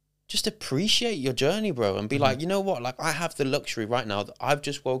just appreciate your journey, bro. And be like, you know what? Like I have the luxury right now that I've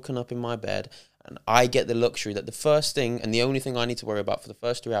just woken up in my bed and I get the luxury that the first thing and the only thing I need to worry about for the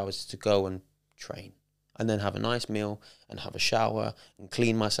first 3 hours is to go and train. And then have a nice meal and have a shower and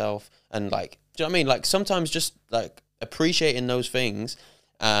clean myself and like, do you know what I mean? Like sometimes just like appreciating those things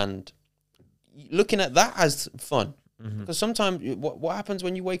and looking at that as fun. Because sometimes what happens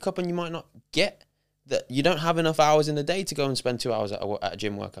when you wake up and you might not get that, you don't have enough hours in the day to go and spend 2 hours at a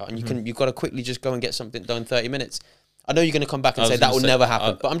gym workout, and you've got to quickly just go and get something done in 30 minutes. I know you're going to come back and say that will never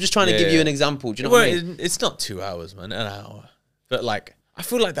happen, but I'm just trying to give you an example. Do you know what I mean? It's not 2 hours, man, an hour. But like, I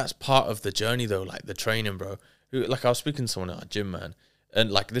feel like that's part of the journey though, like the training, bro. Like I was speaking to someone at a gym, man, and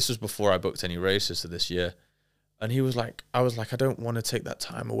like this was before I booked any races for this year. And he was like, I was like, I don't want to take that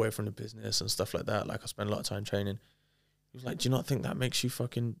time away from the business and stuff like that. Like I spend a lot of time training. He was like, do you not think that makes you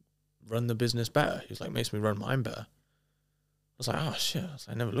fucking run the business better? He was like, makes me run mine better. I was like, oh shit.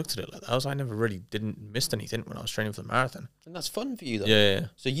 I never looked at it like that. I never really didn't missed anything when I was training for the marathon. And that's fun for you though. Yeah.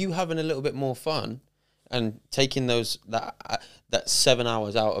 So you having a little bit more fun and taking that 7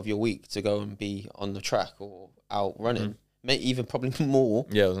 hours out of your week to go and be on the track or out running, maybe even probably more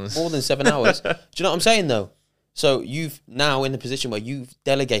than 7 hours. Do you know what I'm saying though? So you've now in the position where you've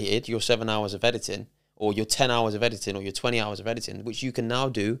delegated your 7 hours of editing, or your 10 hours of editing, or your 20 hours of editing, which you can now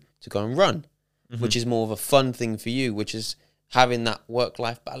do to go and run, which is more of a fun thing for you, which is having that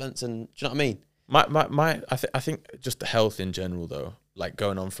work-life balance. And do you know what I mean? I think just the health in general though, like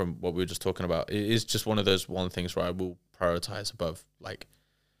going on from what we were just talking about, it is just one of those things where I will prioritize above like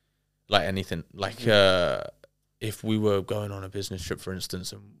anything. Like if we were going on a business trip, for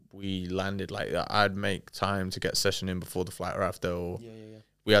instance, and we landed, like I'd make time to get a session in before the flight or after, or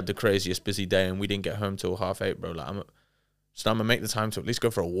we had the craziest busy day and we didn't get home till 8:30, bro. Like I'm gonna make the time to at least go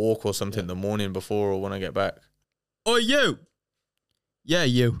for a walk or something the morning before or when I get back. Oh, you. Yeah,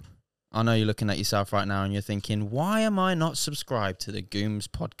 you. I know you're looking at yourself right now and you're thinking, why am I not subscribed to the Gooms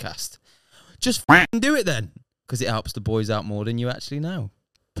podcast? Just do it then, because it helps the boys out more than you actually know.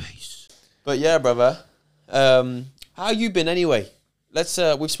 Peace. But yeah, brother. How you been anyway? Let's.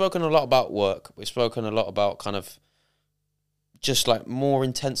 We've spoken a lot about work. We've spoken a lot about kind of just like more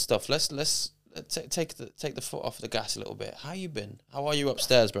intense stuff. Let's take the foot off the gas a little bit. How you been? How are you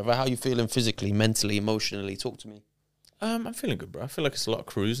upstairs, brother? How you feeling physically, mentally, emotionally? Talk to me. I'm feeling good, bro. I feel like it's a lot of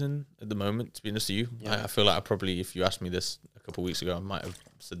cruising at the moment, to be honest with you. I feel like I probably, if you asked me this a couple of weeks ago, I might have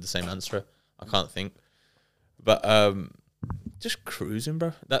said the same answer. I can't think. But just cruising,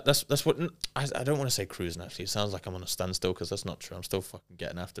 bro. That's what... I don't want to say cruising, actually. It sounds like I'm on a standstill, because that's not true. I'm still fucking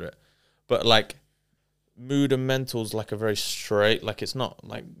getting after it. But, like, mood and mental's, like, a very straight... Like, it's not,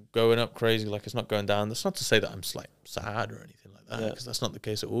 like, going up crazy. Like, it's not going down. That's not to say that I'm, like, sad or anything like that, because that's not the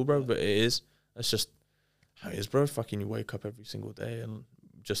case at all, bro. But it is. That's just... how it is, bro. Fucking you wake up every single day and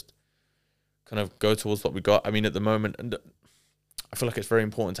just kind of go towards what we got. I mean, at the moment, and I feel like it's very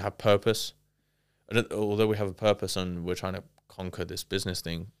important to have purpose. And although we have a purpose and we're trying to conquer this business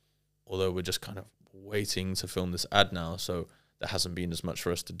thing, although we're just kind of waiting to film this ad now, so there hasn't been as much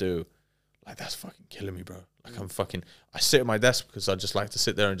for us to do. Like, that's fucking killing me, bro. Like, I sit at my desk because I just like to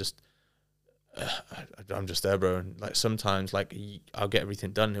sit there and just, I'm just there, bro. And like sometimes, like, I'll get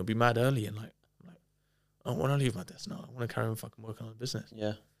everything done and it'll be mad early, and like, I don't want to leave my desk now. I want to carry on fucking working on the business.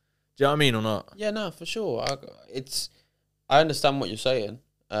 Yeah. Do you know what I mean or not? Yeah, no, for sure. I understand what you're saying.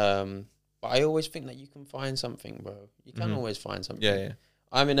 But I always think that you can find something, bro. You can always find something. Yeah.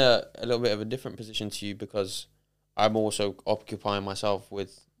 I'm in a little bit of a different position to you, because I'm also occupying myself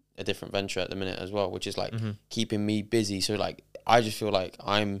with a different venture at the minute as well, which is like keeping me busy. So like, I just feel like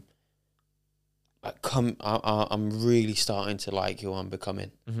I'm really starting to like who I'm becoming.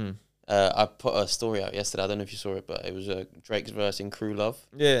 I put a story out yesterday. I don't know if you saw it, but it was Drake's verse in Crew Love.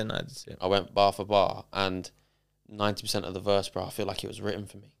 Yeah, no, I did see it. I went bar for bar, and 90% of the verse, bro, I feel like it was written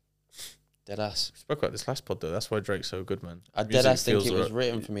for me. Deadass. We spoke about this last pod, though. That's why Drake's so good, man. I deadass think it was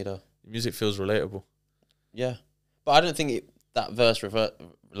written for me, though. Music feels relatable. Yeah. But I don't think that verse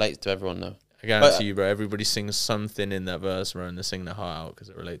relates to everyone, though. I guarantee you, bro, everybody sings something in that verse, bro, and they sing their heart out because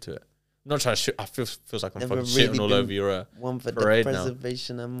they relate to it. I'm not trying to shoot. I feels like I'm fucking shitting all over your one for the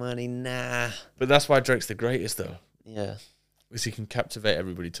preservation of money, nah. But that's why Drake's the greatest, though. Yeah. Because he can captivate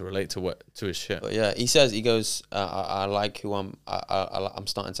everybody to relate to his shit. But yeah, he goes, I like who I'm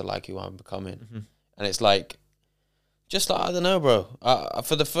starting to like who I'm becoming. And it's like, just like, I don't know, bro.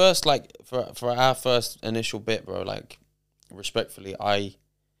 For the first, like, for our first initial bit, bro, like, respectfully, I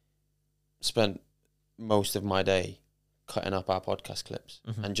spent most of my day cutting up our podcast clips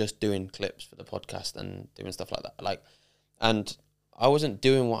and just doing clips for the podcast and doing stuff like that. Like, and I wasn't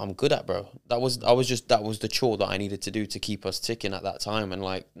doing what I'm good at, bro. That was the chore that I needed to do to keep us ticking at that time. And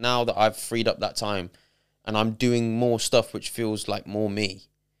like, now that I've freed up that time and I'm doing more stuff which feels like more me,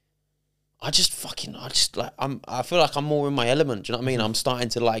 I feel like I'm more in my element. Do you know what I mean? I'm starting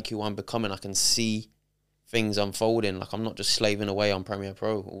to like who I'm becoming. I can see things unfolding. Like, I'm not just slaving away on Premiere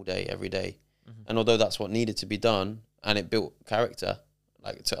Pro all day, every day. And although that's what needed to be done and it built character,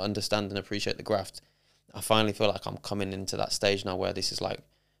 like to understand and appreciate the graft. I finally feel like I'm coming into that stage now where this is like,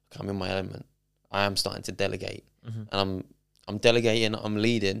 I'm in my element. I am starting to delegate, and I'm delegating, I'm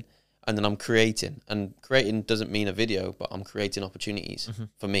leading, and then I'm creating. And creating doesn't mean a video, but I'm creating opportunities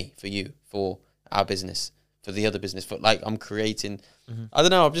for me, for you, for our business, for the other business. For like, I'm creating. I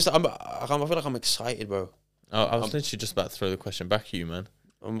don't know. I feel like I'm excited, bro. I was literally just about to throw the question back at you, man.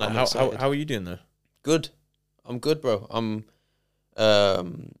 I'm How are you doing though? Good. I'm good, bro. I'm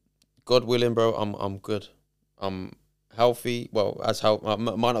God willing, bro. I'm good. I'm healthy. Well, I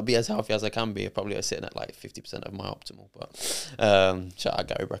might not be as healthy as I can be. I'm probably sitting at like 50% of my optimal. But shout out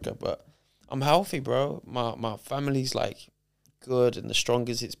Gary Brecker. But I'm healthy, bro. My family's like good and the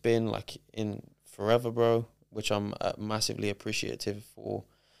strongest it's been like in forever, bro. Which I'm massively appreciative for.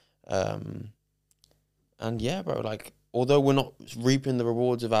 And yeah, bro. Like, although we're not reaping the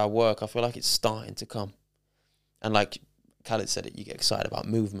rewards of our work, I feel like it's starting to come. And like Khaled said it, you get excited about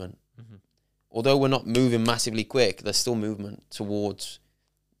movement. Although we're not moving massively quick, there's still movement towards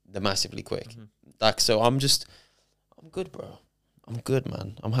the massively quick. Like, so I'm good, bro. I'm good,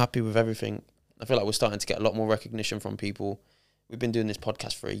 man. I'm happy with everything. I feel like we're starting to get a lot more recognition from people. We've been doing this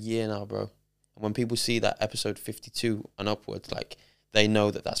podcast for a year now, bro. And when people see that episode 52 and upwards, like, they know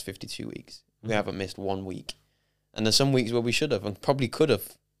that that's 52 weeks. We haven't missed 1 week. And there's some weeks where we should have and probably could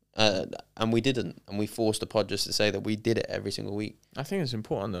have. And we didn't, and we forced the pod just to say that we did it every single week. I think it's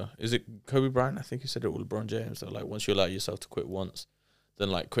important though. Is it Kobe Bryant? I think he said it, or LeBron James, that like once you allow yourself to quit once, then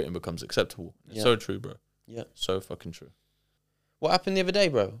like quitting becomes acceptable. It's so true, bro. Yeah, so fucking true. What happened the other day,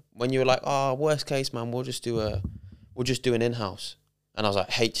 bro? When you were like, "Oh, worst case, man, we'll just do an in-house," and I was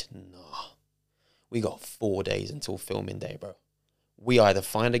like, nah, we got 4 days until filming day, bro. We either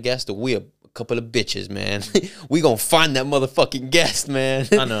find a guest or we are a couple of bitches, man. We gonna find that motherfucking guest, man.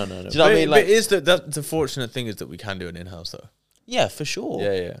 I know. Do you know what I mean? Like, but the fortunate thing is that we can do an in-house though. Yeah, for sure.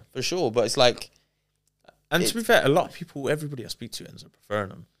 Yeah, for sure. But it's like, and to be fair, a lot of people, everybody I speak to ends up preferring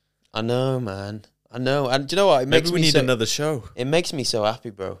them. I know, man. I know. And do you know what? Maybe we need another show. It makes me so happy,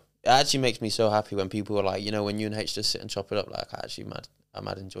 bro. It actually makes me so happy when people are like, you know, when you and H just sit and chop it up. Like, I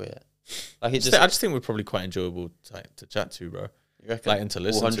mad enjoy it. Like, it I just think we're probably quite enjoyable to chat to, bro. You reckon? Like, and to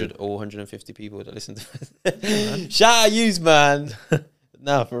listen to. Or 150 people that listen to it. Shout out yous, man.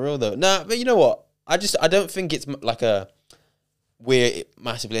 Nah, for real though. Nah, but you know what? I don't think it's like we're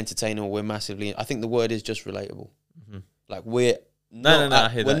massively entertaining or we're massively. I think the word is just relatable. Like, we're not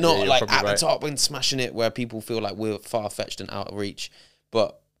like at the top and smashing it where people feel like we're far-fetched and out of reach.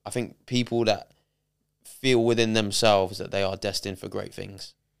 But I think people that feel within themselves that they are destined for great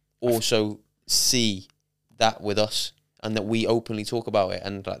things also see that with us. And that we openly talk about it,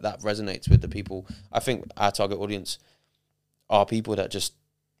 and like that resonates with the people. I think our target audience are people that just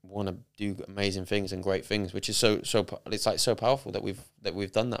want to do amazing things and great things, which is so it's like so powerful that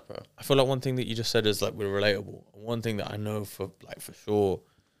we've done that, bro. I feel like one thing that you just said is like we're relatable. One thing that I know for sure,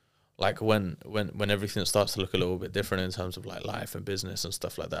 like when everything starts to look a little bit different in terms of like life and business and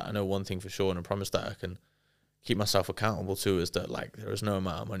stuff like that, I know one thing for sure, and I promise that I can keep myself accountable to, is that like there is no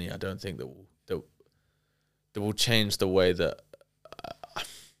amount of money I don't think that will change the way that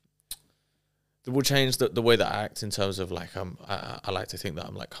the way that I act in terms of like I like to think that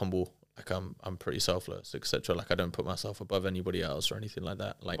I'm like humble, like I'm pretty selfless, etc. Like I don't put myself above anybody else or anything like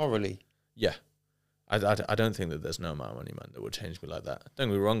that. Like, oh really? Yeah, I don't think that there's no amount of money, man, that will change me like that. Don't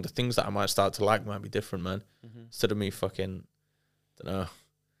get me wrong, the things that I might start to like might be different, man. Instead of me fucking, don't know.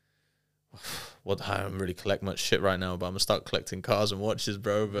 I don't really collect much shit right now, but I'm gonna start collecting cars and watches,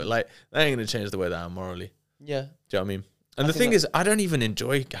 bro. But like that ain't gonna change the way that I am morally. Yeah. Do you know what I mean? And the thing is, I don't even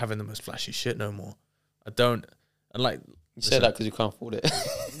enjoy having the most flashy shit no more. I don't. And like, you say that because you can't afford it.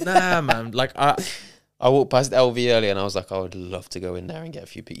 Nah, man. Like I walked past LV earlier and I was like, I would love to go in there and get a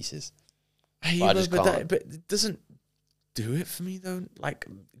few pieces. But I just can't. But it doesn't do it for me though. Like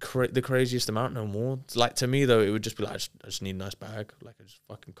the craziest amount no more. Like to me though, it would just be like I just need a nice bag. Like I just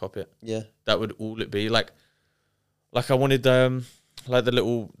fucking cop it. Yeah. That would all it be. Like I wanted like the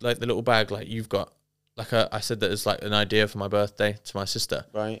little bag like you've got. Like I said that it's like an idea for my birthday to my sister.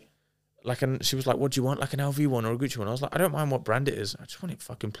 Right. Like, and she was like, what do you want? Like an LV one or a Gucci one? I was like, I don't mind what brand it is. I just want it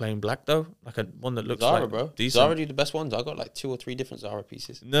fucking plain black though. Like one that looks Zara, like bro. decent. Zara do the best ones. I got like 2 or 3 different Zara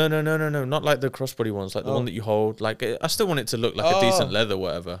pieces. No. Not like the crossbody ones. Like the one that you hold. Like I still want it to look like a decent leather,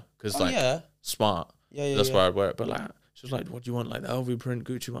 whatever. Because smart. Yeah. That's why I'd wear it. But like, she was like, what do you want? Like the LV print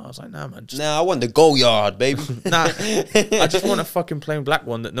Gucci one? I was like, nah, man. Nah, I want the Go Yard, baby. Nah. I just want a fucking plain black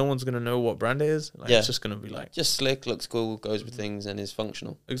one that no one's going to know what brand it is. Like, it's just going to be like. Just slick, looks cool, goes with things, and is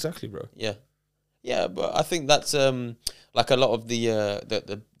functional. Exactly, bro. Yeah. Yeah, but I think that's like a lot of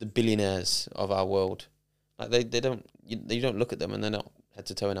the billionaires of our world. Like they don't you don't look at them and they're not head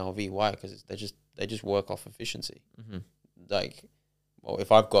to toe in LV. Why? Because they just work off efficiency. Like, well,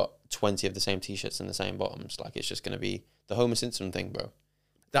 if I've got 20 of the same t-shirts and the same bottoms, like it's just gonna be the Homer Simpson thing, bro.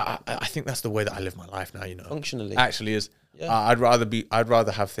 I think that's the way that I live my life now. You know, Functionally, actually is. Yeah. I'd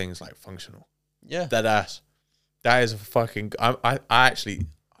rather have things like functional. Yeah. That is a fucking.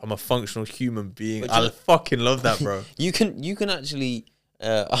 I'm a functional human being. I fucking love that, bro. You can actually.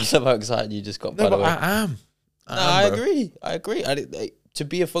 I love how excited you just got. No, by the but way, I am. I agree. To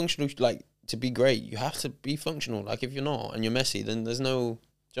be a functional, like to be great, you have to be functional. Like if you're not and you're messy, then there's no.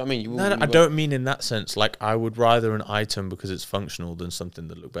 Do you know what I mean? No, I don't mean in that sense. Like I would rather an item because it's functional than something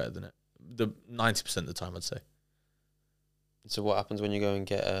that look better than it. The 90% of the time, I'd say. So what happens when you go and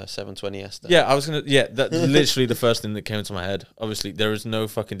get a 720S? Then? Yeah, I was gonna. Yeah, that's literally the first thing that came into my head. Obviously, there is no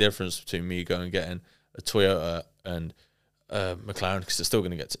fucking difference between me going and getting a Toyota and McLaren because it's still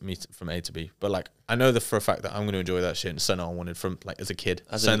gonna get me from A to B. But like, I know for a fact that I'm gonna enjoy that shit. And it's something I wanted from like as a kid.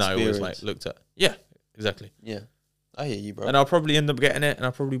 As something an I always experience. like looked at. Yeah, exactly. Yeah, I hear you, bro. And I'll probably end up getting it, and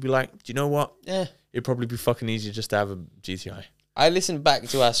I'll probably be like, do you know what? Yeah, It'd probably be fucking easier just to have a GTI. I listened back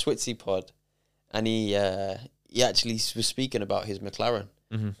to our Switzy pod, and he actually was speaking about his McLaren,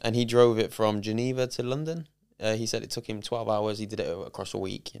 and he drove it from Geneva to London. He said it took him 12 hours. He did it across a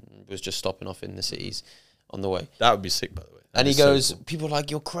week and was just stopping off in the cities on the way. That would be sick, by the way. And he goes, people are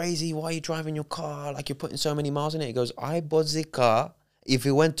like, you're crazy. Why are you driving your car? Like, you're putting so many miles in it. He goes, I bought the car. If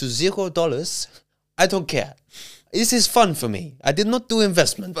it went to $0, I don't care. This is fun for me. I did not do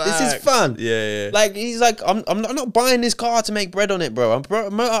investment. This is fun. Yeah. Like, he's like, I'm not buying this car to make bread on it, bro.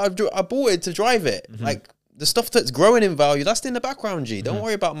 I bought it to drive it. Like, the stuff that's growing in value, that's in the background, G. Don't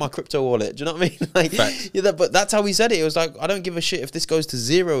worry about my crypto wallet. Do you know what I mean? Like, yeah, but that's how he said it. It was like, I don't give a shit if this goes to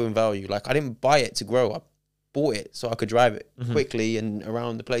 0 in value. Like, I didn't buy it to grow. I bought it so I could drive it quickly and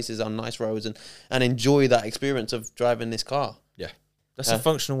around the places on nice roads and enjoy that experience of driving this car. Yeah. That's a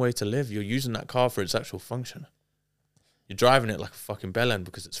functional way to live. You're using that car for its actual function. You're driving it like a fucking bellend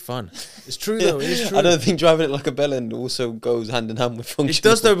because it's fun. It's true, though. It is true. I don't think driving it like a bellend also goes hand in hand with function. It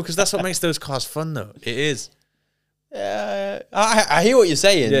does, though, because that's what makes those cars fun, though. It is. Yeah, I hear what you're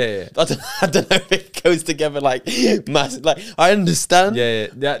saying. Yeah. I don't know if it goes together like massive. Like, I understand. Yeah.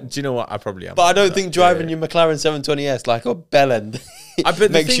 Do you know what? I probably am. But I don't think driving your McLaren 720S like a bellend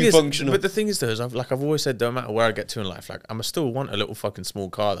makes you functional. But the thing is, though, is I've always said, no matter where I get to in life, like I still want a little fucking small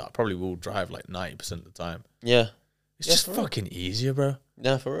car that I probably will drive like 90% of the time. Yeah. It's just fucking easier, bro.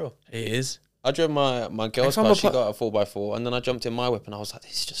 Yeah, for real. It is. I drove my girl's car. She got a 4x4, and then I jumped in my whip, and I was like,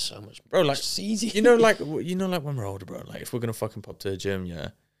 "This is just so much, bro. Like, it's easy." You know, like when we're older, bro. Like, if we're gonna fucking pop to a gym, yeah.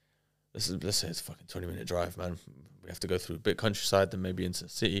 Let's say it's a fucking 20-minute drive, man. We have to go through a bit countryside, then maybe into the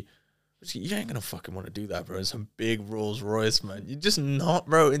city. You ain't gonna fucking want to do that, bro. In some big Rolls Royce, man. You're just not,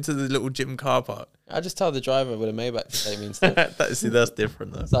 bro, into the little gym car park. I just tell the driver with a Maybach to take me instead. That's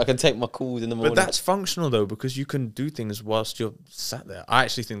different, though. So I can take my calls in the morning. But that's functional, though, because you can do things whilst you're sat there. I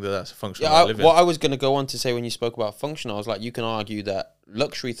actually think that's a functional way of living. What I was going to go on to say when you spoke about functional, I was like, you can argue that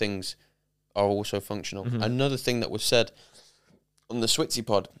luxury things are also functional. Another thing that was said on the Switzy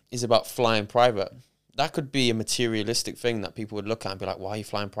pod is about flying private. That could be a materialistic thing that people would look at and be like, why are you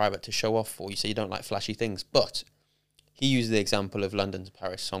flying private? To show off? Or you say you don't like flashy things. But he used the example of London to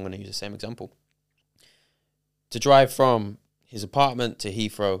Paris, so I'm going to use the same example. To drive from his apartment to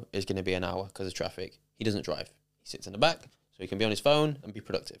Heathrow is going to be an hour because of traffic. He doesn't drive. He sits in the back so he can be on his phone and be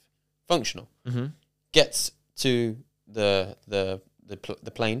productive. Functional. Gets to the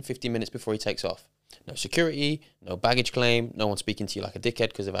plane 15 minutes before he takes off. No security, no baggage claim, no one speaking to you like a dickhead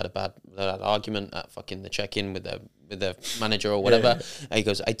because they've had a bad argument at fucking the check-in with the manager or whatever. Yeah. And he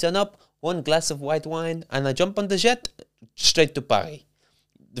goes, I turn up, 1 glass of white wine, and I jump on the jet straight to Paris.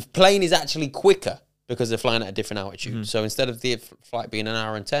 The plane is actually quicker because they're flying at a different altitude. So instead of the flight being 1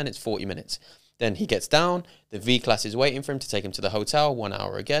 hour and 10, it's 40 minutes. Then he gets down, the V-class is waiting for him to take him to the hotel, 1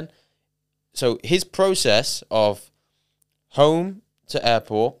 hour again. So his process of home to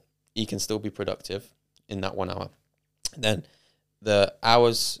airport, he can still be productive in that 1 hour. And then the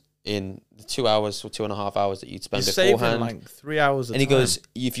hours in the 2 hours or 2.5 hours that you'd spend beforehand. Saving like 3 hours of and he goes,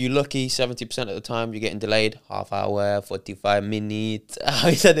 if you're lucky, 70% of the time you're getting delayed, half hour, 45 minutes.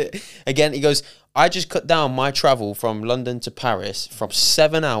 He said it again. He goes, I just cut down my travel from London to Paris from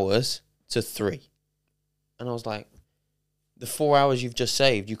 7 hours to 3. And I was like, the 4 hours you've just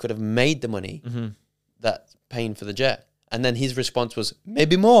saved, you could have made the money that's paying for the jet. And then his response was,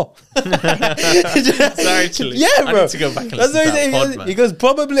 maybe more. So actually, yeah, bro. I need to go back and listen to that pod, man. He goes,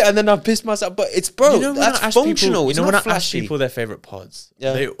 probably, and then I pissed myself. But it's, bro, that's functional. People, it's when not I ask flashy. people their favorite pods,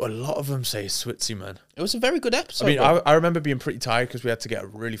 Yeah. a lot of them say Switzy, man. It was a very good episode. I mean, bro. I remember being pretty tired because we had to get up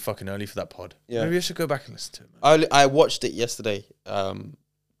really fucking early for that pod. Yeah. Maybe I should go back and listen to it, man. I watched it yesterday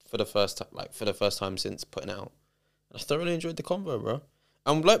for the first time since putting it out. I thoroughly enjoyed the convo, bro.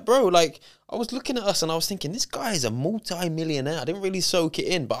 I'm like, bro, like, I was looking at us and I was thinking, this guy is a multi-millionaire. I didn't really soak it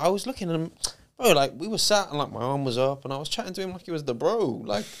in, but I was looking at him, bro, like, we were sat and, like, my arm was up and I was chatting to him like he was the bro.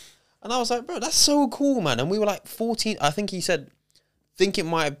 Like, and I was like, bro, that's so cool, man. And we were like 14, I think he said, think it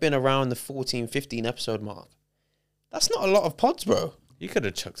might have been around the 14, 15 episode mark. That's not a lot of pods, bro. You could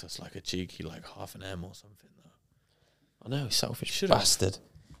have chucked us like a cheeky, like half an M or something, though. I know, selfish Should've. bastard.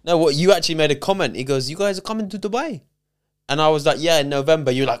 No, what, you actually made a comment. He goes, you guys are coming to Dubai? And I was like, yeah, in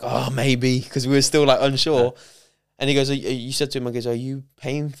November. You're like, oh, maybe, because we were still like unsure. Yeah. And he goes, you said to him, I goes, are you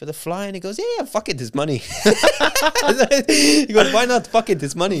paying for the fly? And he goes, yeah, fuck it, there's money. He goes, why not? Fuck it,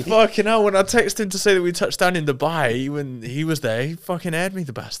 there's money. Fucking hell, when I texted him to say that we touched down in Dubai, when he was there, he fucking aired me,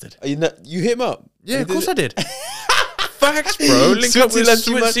 the bastard. You hit him up? Yeah, of course I did. Facts, bro. Link up with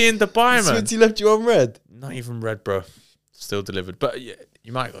Switzy in Dubai, man. Switzy left you on red? Not even red, bro. Still delivered. But yeah,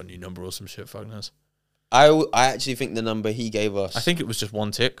 you might got a new number or some shit, fuck knows. I actually think the number he gave us. I think it was just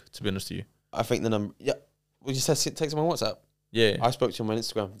one tick, to be honest with you. I think the number. Yeah, we just text him on WhatsApp. Yeah, I spoke to him on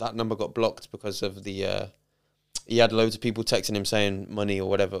Instagram. That number got blocked because of the. He had loads of people texting him saying money or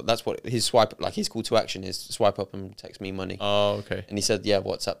whatever. That's what his swipe, like his call to action is: swipe up and text me money. Oh, okay. And he said, "Yeah,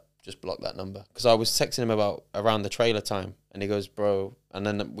 WhatsApp just blocked that number." Because I was texting him about around the trailer time, and he goes, "Bro," and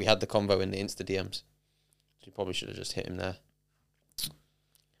then we had the convo in the Insta DMs. So you probably should have just hit him there.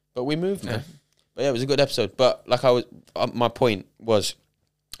 But we moved, man. But yeah, it was a good episode. But like my point was,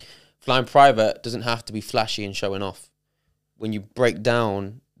 flying private doesn't have to be flashy and showing off. When you break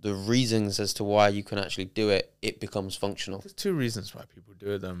down the reasons as to why you can actually do it, it becomes functional. There's two reasons why people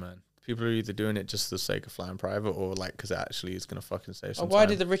do it, though, man. People are either doing it just for the sake of flying private, or like because it actually is gonna fucking save some time. Why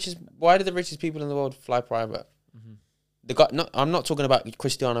did the richest people in the world fly private? Mm-hmm. I'm not talking about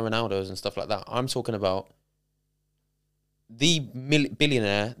Cristiano Ronaldo's and stuff like that. I'm talking about the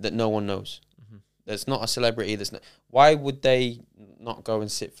billionaire that no one knows. That's not a celebrity. Why would they not go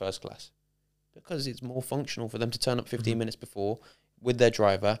and sit first class? Because it's more functional for them to turn up 15 minutes before with their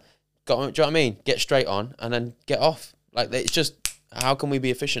driver. Do you know what I mean? Get straight on and then get off. Like, it's just, how can we be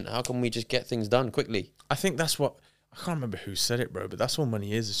efficient? How can we just get things done quickly? I think that's what, I can't remember who said it, bro, but that's all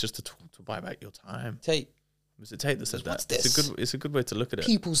money is. It's just to buy back your time. Tate. Was it Tate that said What's that? this? It's a good way to look at it.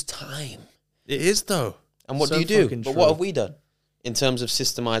 People's time. It is, though. And what So do you do? fucking But true. what have we done in terms of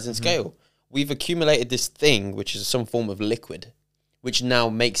systemizing scale? We've accumulated this thing, which is some form of liquid, which now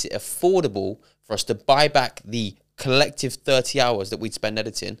makes it affordable for us to buy back the collective 30 hours that we'd spend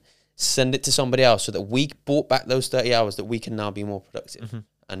editing, send it to somebody else so that we bought back those 30 hours that we can now be more productive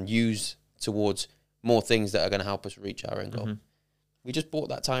and use towards more things that are going to help us reach our end goal. We just bought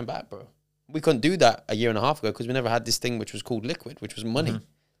that time back, bro. We couldn't do that a year and a half ago because we never had this thing which was called liquid, which was money.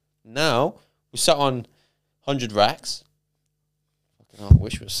 Now, we sat on 100 racks. I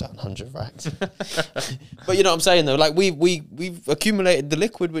wish we were sat on 100 racks. But you know what I'm saying, though? Like, we've accumulated the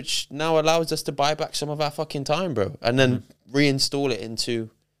liquid, which now allows us to buy back some of our fucking time, bro. And then reinstall it into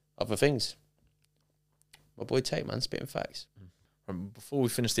other things. My boy Tate, man, spitting facts. Before we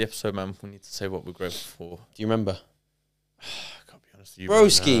finish the episode, man, we need to say what we're grateful for. Do you remember? I can't be honest with you,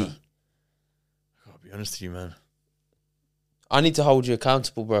 Broski. Man. I can't be honest with you, man. I need to hold you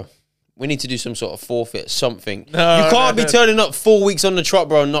accountable, bro. We need to do some sort of forfeit, something. No, you can't be turning up 4 weeks on the trot,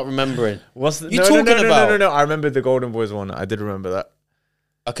 bro, and not remembering. What's the, you talking about? No. I remember the Golden Boys one. I did remember that.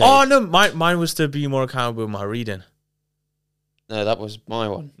 Okay. Oh, no. Mine was to be more accountable with my reading. No, that was my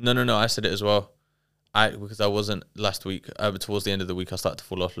one. No. I said it as well. Because I wasn't last week. But towards the end of the week, I started to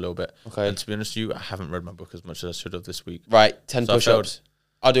fall off a little bit. Okay. And to be honest with you, I haven't read my book as much as I should have this week. Right, 10 So I push-ups.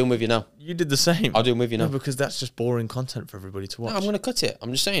 I'll do them with you now. You did the same. I'll do them with you now. No, because that's just boring content for everybody to watch. No, I'm going to cut it.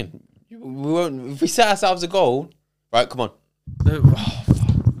 I'm just saying. We won't. If we set ourselves a goal, right? Come on.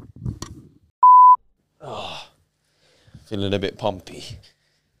 Feeling a bit pumpy.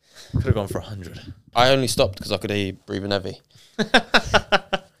 Could have gone for 100. I only stopped because I could hear you breathing heavy.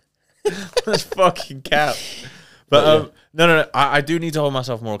 That's fucking cap. But no. I do need to hold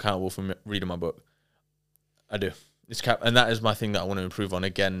myself more accountable for reading my book. I do. It's cap, and that is my thing that I want to improve on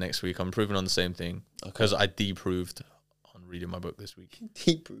again next week. I'm improving on the same thing because I deproved on reading my book this week.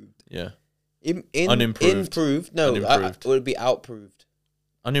 Deproved. Yeah. Unimproved. Improved. No, Unimproved. it would be outproved.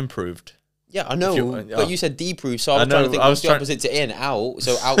 Unimproved. Yeah, I know, but you said deproved, so I was trying to think what's the opposite to in, out,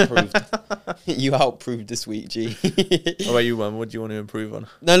 so outproved. You outproved this week, G. What about you, man? What do you want to improve on?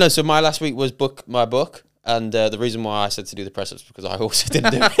 No, so my last week was my book, and the reason why I said to do the press-ups because I also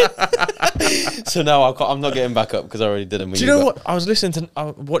didn't do it. So now I'm not getting back up because I already did them. Do you know what? I was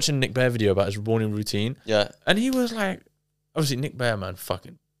watching Nick Bear video about his morning routine. Yeah. And he was like, obviously Nick Bear, man,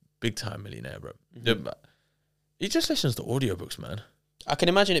 fucking big time millionaire, bro. Mm-hmm. He just listens to audiobooks, man. I can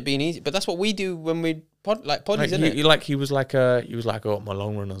imagine it being easy, but that's what we do when we poddies, isn't it? He was like, oh, my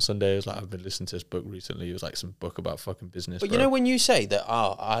long run on Sunday. It was like, I've been listening to this book recently. It was like some book about fucking business. But bro. You know, when you say that,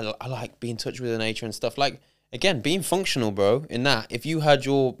 I like being in touch with the nature and stuff, like, again, being functional, bro, in that, if you had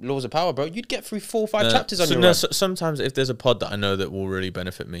your laws of power, bro, you'd get through 4 or 5 chapters on your run. Sometimes if there's a pod that I know that will really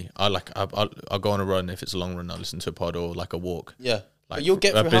benefit me, I'll go on a run. If it's a long run, I'll listen to a pod or like a walk. Yeah. Like but you'll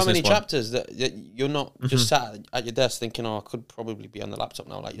get through how many chapters that you're not just sat at your desk thinking, oh, I could probably be on the laptop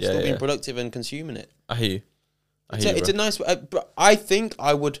now. Like, you're still being productive and consuming it. I hear you. It's a nice... I think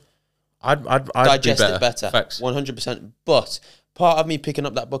I would I'd digest be it better. Facts. 100%. But part of me picking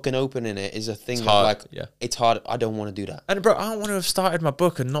up that book and opening it is a thing it's that, hard. like, it's hard. I don't want to do that. And, bro, I don't want to have started my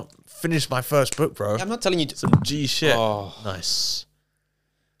book and not finished my first book, bro. Yeah, I'm not telling you to... Some G shit. Oh. Nice.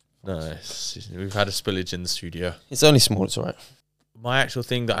 We've had a spillage in the studio. It's only small. It's all right. My actual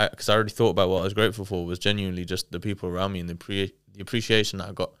thing because I already thought about what I was grateful for was genuinely just the people around me and the appreciation that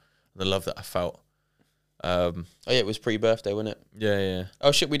I got, and the love that I felt. Oh yeah, it was pre-birthday, wasn't it? Yeah.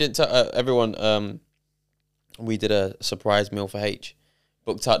 Oh shit, we didn't tell everyone. We did a surprise meal for H.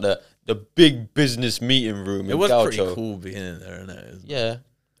 Booked out the big business meeting room. It was pretty cool being in there, isn't it? Yeah.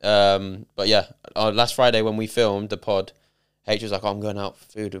 But yeah, last Friday when we filmed the pod, H was like, I'm going out for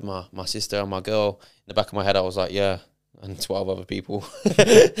food with my sister and my girl. In the back of my head, I was like, yeah. And 12 other people.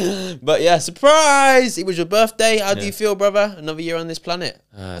 But yeah, surprise! It was your birthday. How do you feel, brother? Another year on this planet.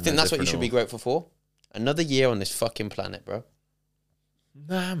 I think that's what you should be grateful for. Another year on this fucking planet, bro.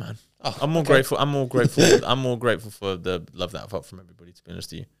 Nah, man. I'm more grateful. I'm more grateful for the love that I felt from everybody, to be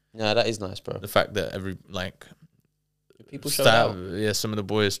honest with you. Yeah, that is nice, bro. The fact that people showed out. Yeah, some of the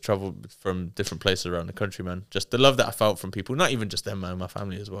boys traveled from different places around the country, man. Just the love that I felt from people, not even just them, man, my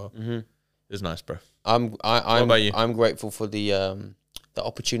family as well. Mm-hmm. It was nice, bro. What about you? I'm grateful for the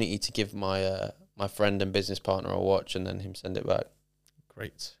opportunity to give my my friend and business partner a watch and then him send it back.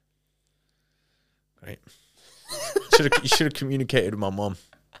 Great. You should have communicated with my mom.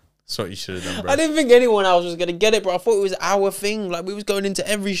 That's what you should have done, bro. I didn't think anyone else was gonna get it, bro. I thought it was our thing. Like, we was going into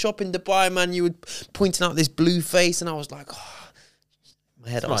every shop in Dubai, man. You were pointing out this blue face, and I was like, oh. My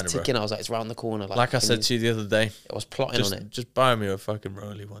head, I was ticking. Bro. I was like, it's round the corner. Like I said to you the other day, I was plotting on it. Just buy me a fucking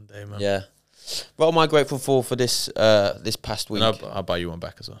Rollie one day, man. Yeah. What am I grateful for this this past week? And I'll buy you one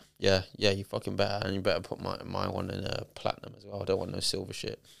back as well. Yeah, you fucking better, and you better put my one in platinum as well. I don't want no silver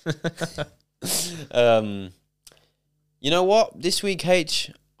shit. You know what? This week,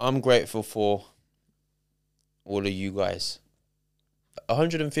 H, I'm grateful for all of you guys.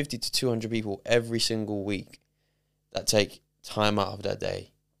 150 to 200 people every single week that take time out of their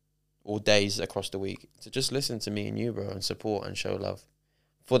day or days across the week to just listen to me and you, bro, and support and show love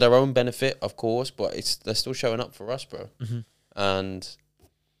for their own benefit, of course, but they're still showing up for us, bro. Mm-hmm. And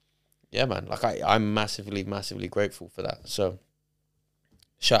yeah, man, like I'm massively grateful for that. So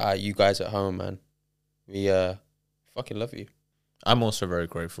shout out you guys at home, man. We fucking love you. I'm also very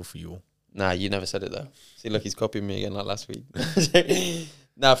grateful for you all. Nah, you never said it though. See, look, he's copying me again like last week.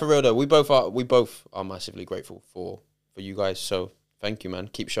 Nah, for real though, we both are massively grateful for you guys. So thank you, man.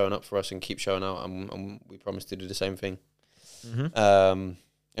 Keep showing up for us and keep showing out, and we promise to do the same thing. Mm-hmm.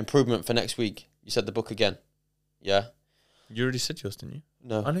 Improvement for next week. You said the book again. Yeah. You already said yours, didn't you?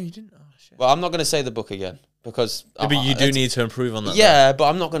 No. I know you didn't. Oh shit. Well, I'm not going to say the book again because. Yeah, but you do need to improve on that. Yeah, but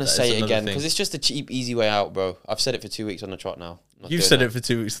I'm not going to say it again because it's just a cheap, easy way out, bro. I've said it for 2 weeks on the trot now. You've said it for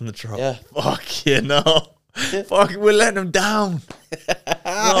 2 weeks on the trot. Yeah. Fuck you, no. Fuck, we're letting them down.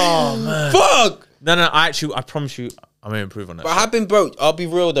 Oh man. Fuck. No. I promise you, I'm gonna improve on that. But I have been, bro. I'll be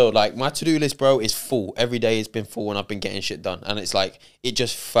real though. Like, my to-do list, bro, is full. Every day it's been full, and I've been getting shit done. And it's like it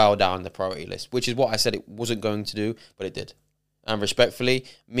just fell down the priority list, which is what I said it wasn't going to do, but it did. And respectfully,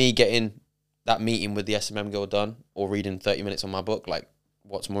 me getting that meeting with the SMM girl done or reading 30 minutes on my book, like,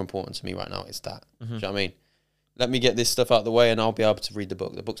 what's more important to me right now is that. Mm-hmm. Do you know what I mean? Let me get this stuff out of the way, and I'll be able to read the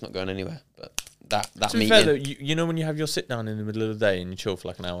book. The book's not going anywhere, but that to be meeting. fair, though, you know when you have your sit down in the middle of the day and you chill for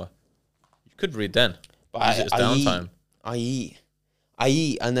like an hour, you could read then. But it's downtime. I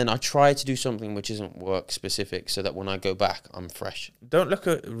eat, and then I try to do something which isn't work specific, so that when I go back, I'm fresh. Don't look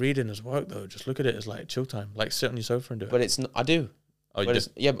at reading as work though. Just look at it as like chill time. Like sit on your sofa and do it. But it's not. I do. Oh, but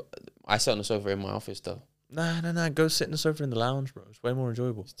yeah, but I sit on the sofa in my office though. Nah. Go sit in the sofa in the lounge, bro. It's way more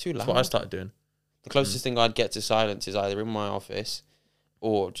enjoyable. It's too loud. That's what I started doing. The closest thing I'd get to silence is either in my office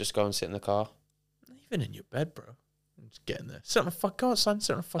or just go and sit in the car. Even in your bed, bro. Just get in there. Sit on the fuck out, son.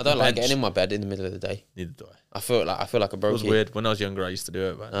 Sit on the fucking I don't like bench. getting in my bed in the middle of the day. Neither do I. I feel like a It was brokey. weird. When I was younger, I used to do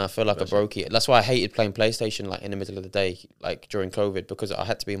it. But I feel like a brokey. That's why I hated playing PlayStation like in the middle of the day, like during COVID, because I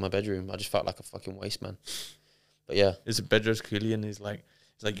had to be in my bedroom. I just felt like a fucking waste man. But yeah, Is it Bedros Koulian? He's like,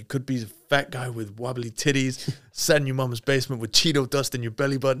 you could be a fat guy with wobbly titties, sat in your mum's basement with Cheeto dust in your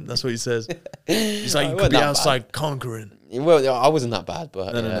belly button. That's what he says. He's like, you could be outside conquering. well, I wasn't that bad,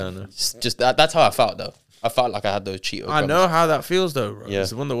 but No. Just that's how I felt though. I felt like I had those Cheeto. I know how that feels though, bro. Yeah.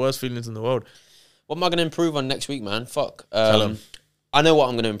 It's one of the worst feelings in the world. What am I going to improve on next week, man? Fuck. Tell 'em. I know what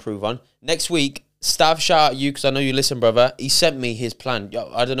I'm going to improve on. Next week, Stav, shout out you, because I know you listen, brother. He sent me his plan. Yo,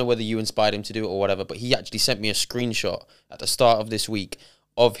 I don't know whether you inspired him to do it or whatever, but he actually sent me a screenshot at the start of this week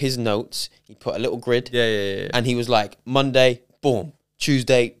of his notes. He put a little grid. Yeah. And he was like, Monday, boom.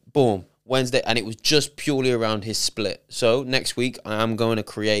 Tuesday, boom. Wednesday. And it was just purely around his split. So next week, I am going to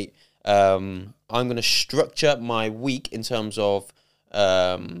create... I'm going to structure my week in terms of...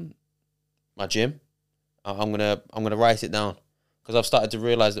 my gym. I'm gonna write it down because I've started to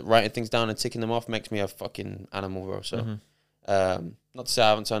realize that writing things down and ticking them off makes me a fucking animal, bro. So, not to say I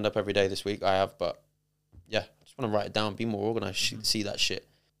haven't turned up every day this week. I have, but yeah, I just want to write it down, be more organized, see that shit.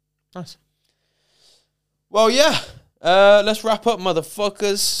 Nice. Well, yeah. Let's wrap up,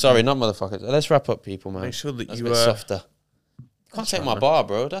 motherfuckers. Sorry, not motherfuckers. Let's wrap up, people, man. Make sure that That's you a bit softer. Can't that's take right, my man. bar,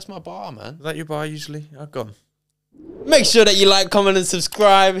 bro. That's my bar, man. Is that your bar usually? I've gone. Make sure that you like, comment, and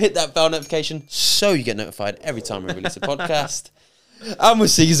subscribe. Hit that bell notification so you get notified every time we release a podcast. And we'll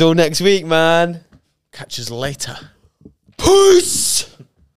see you all next week, man. Catch us later. Peace!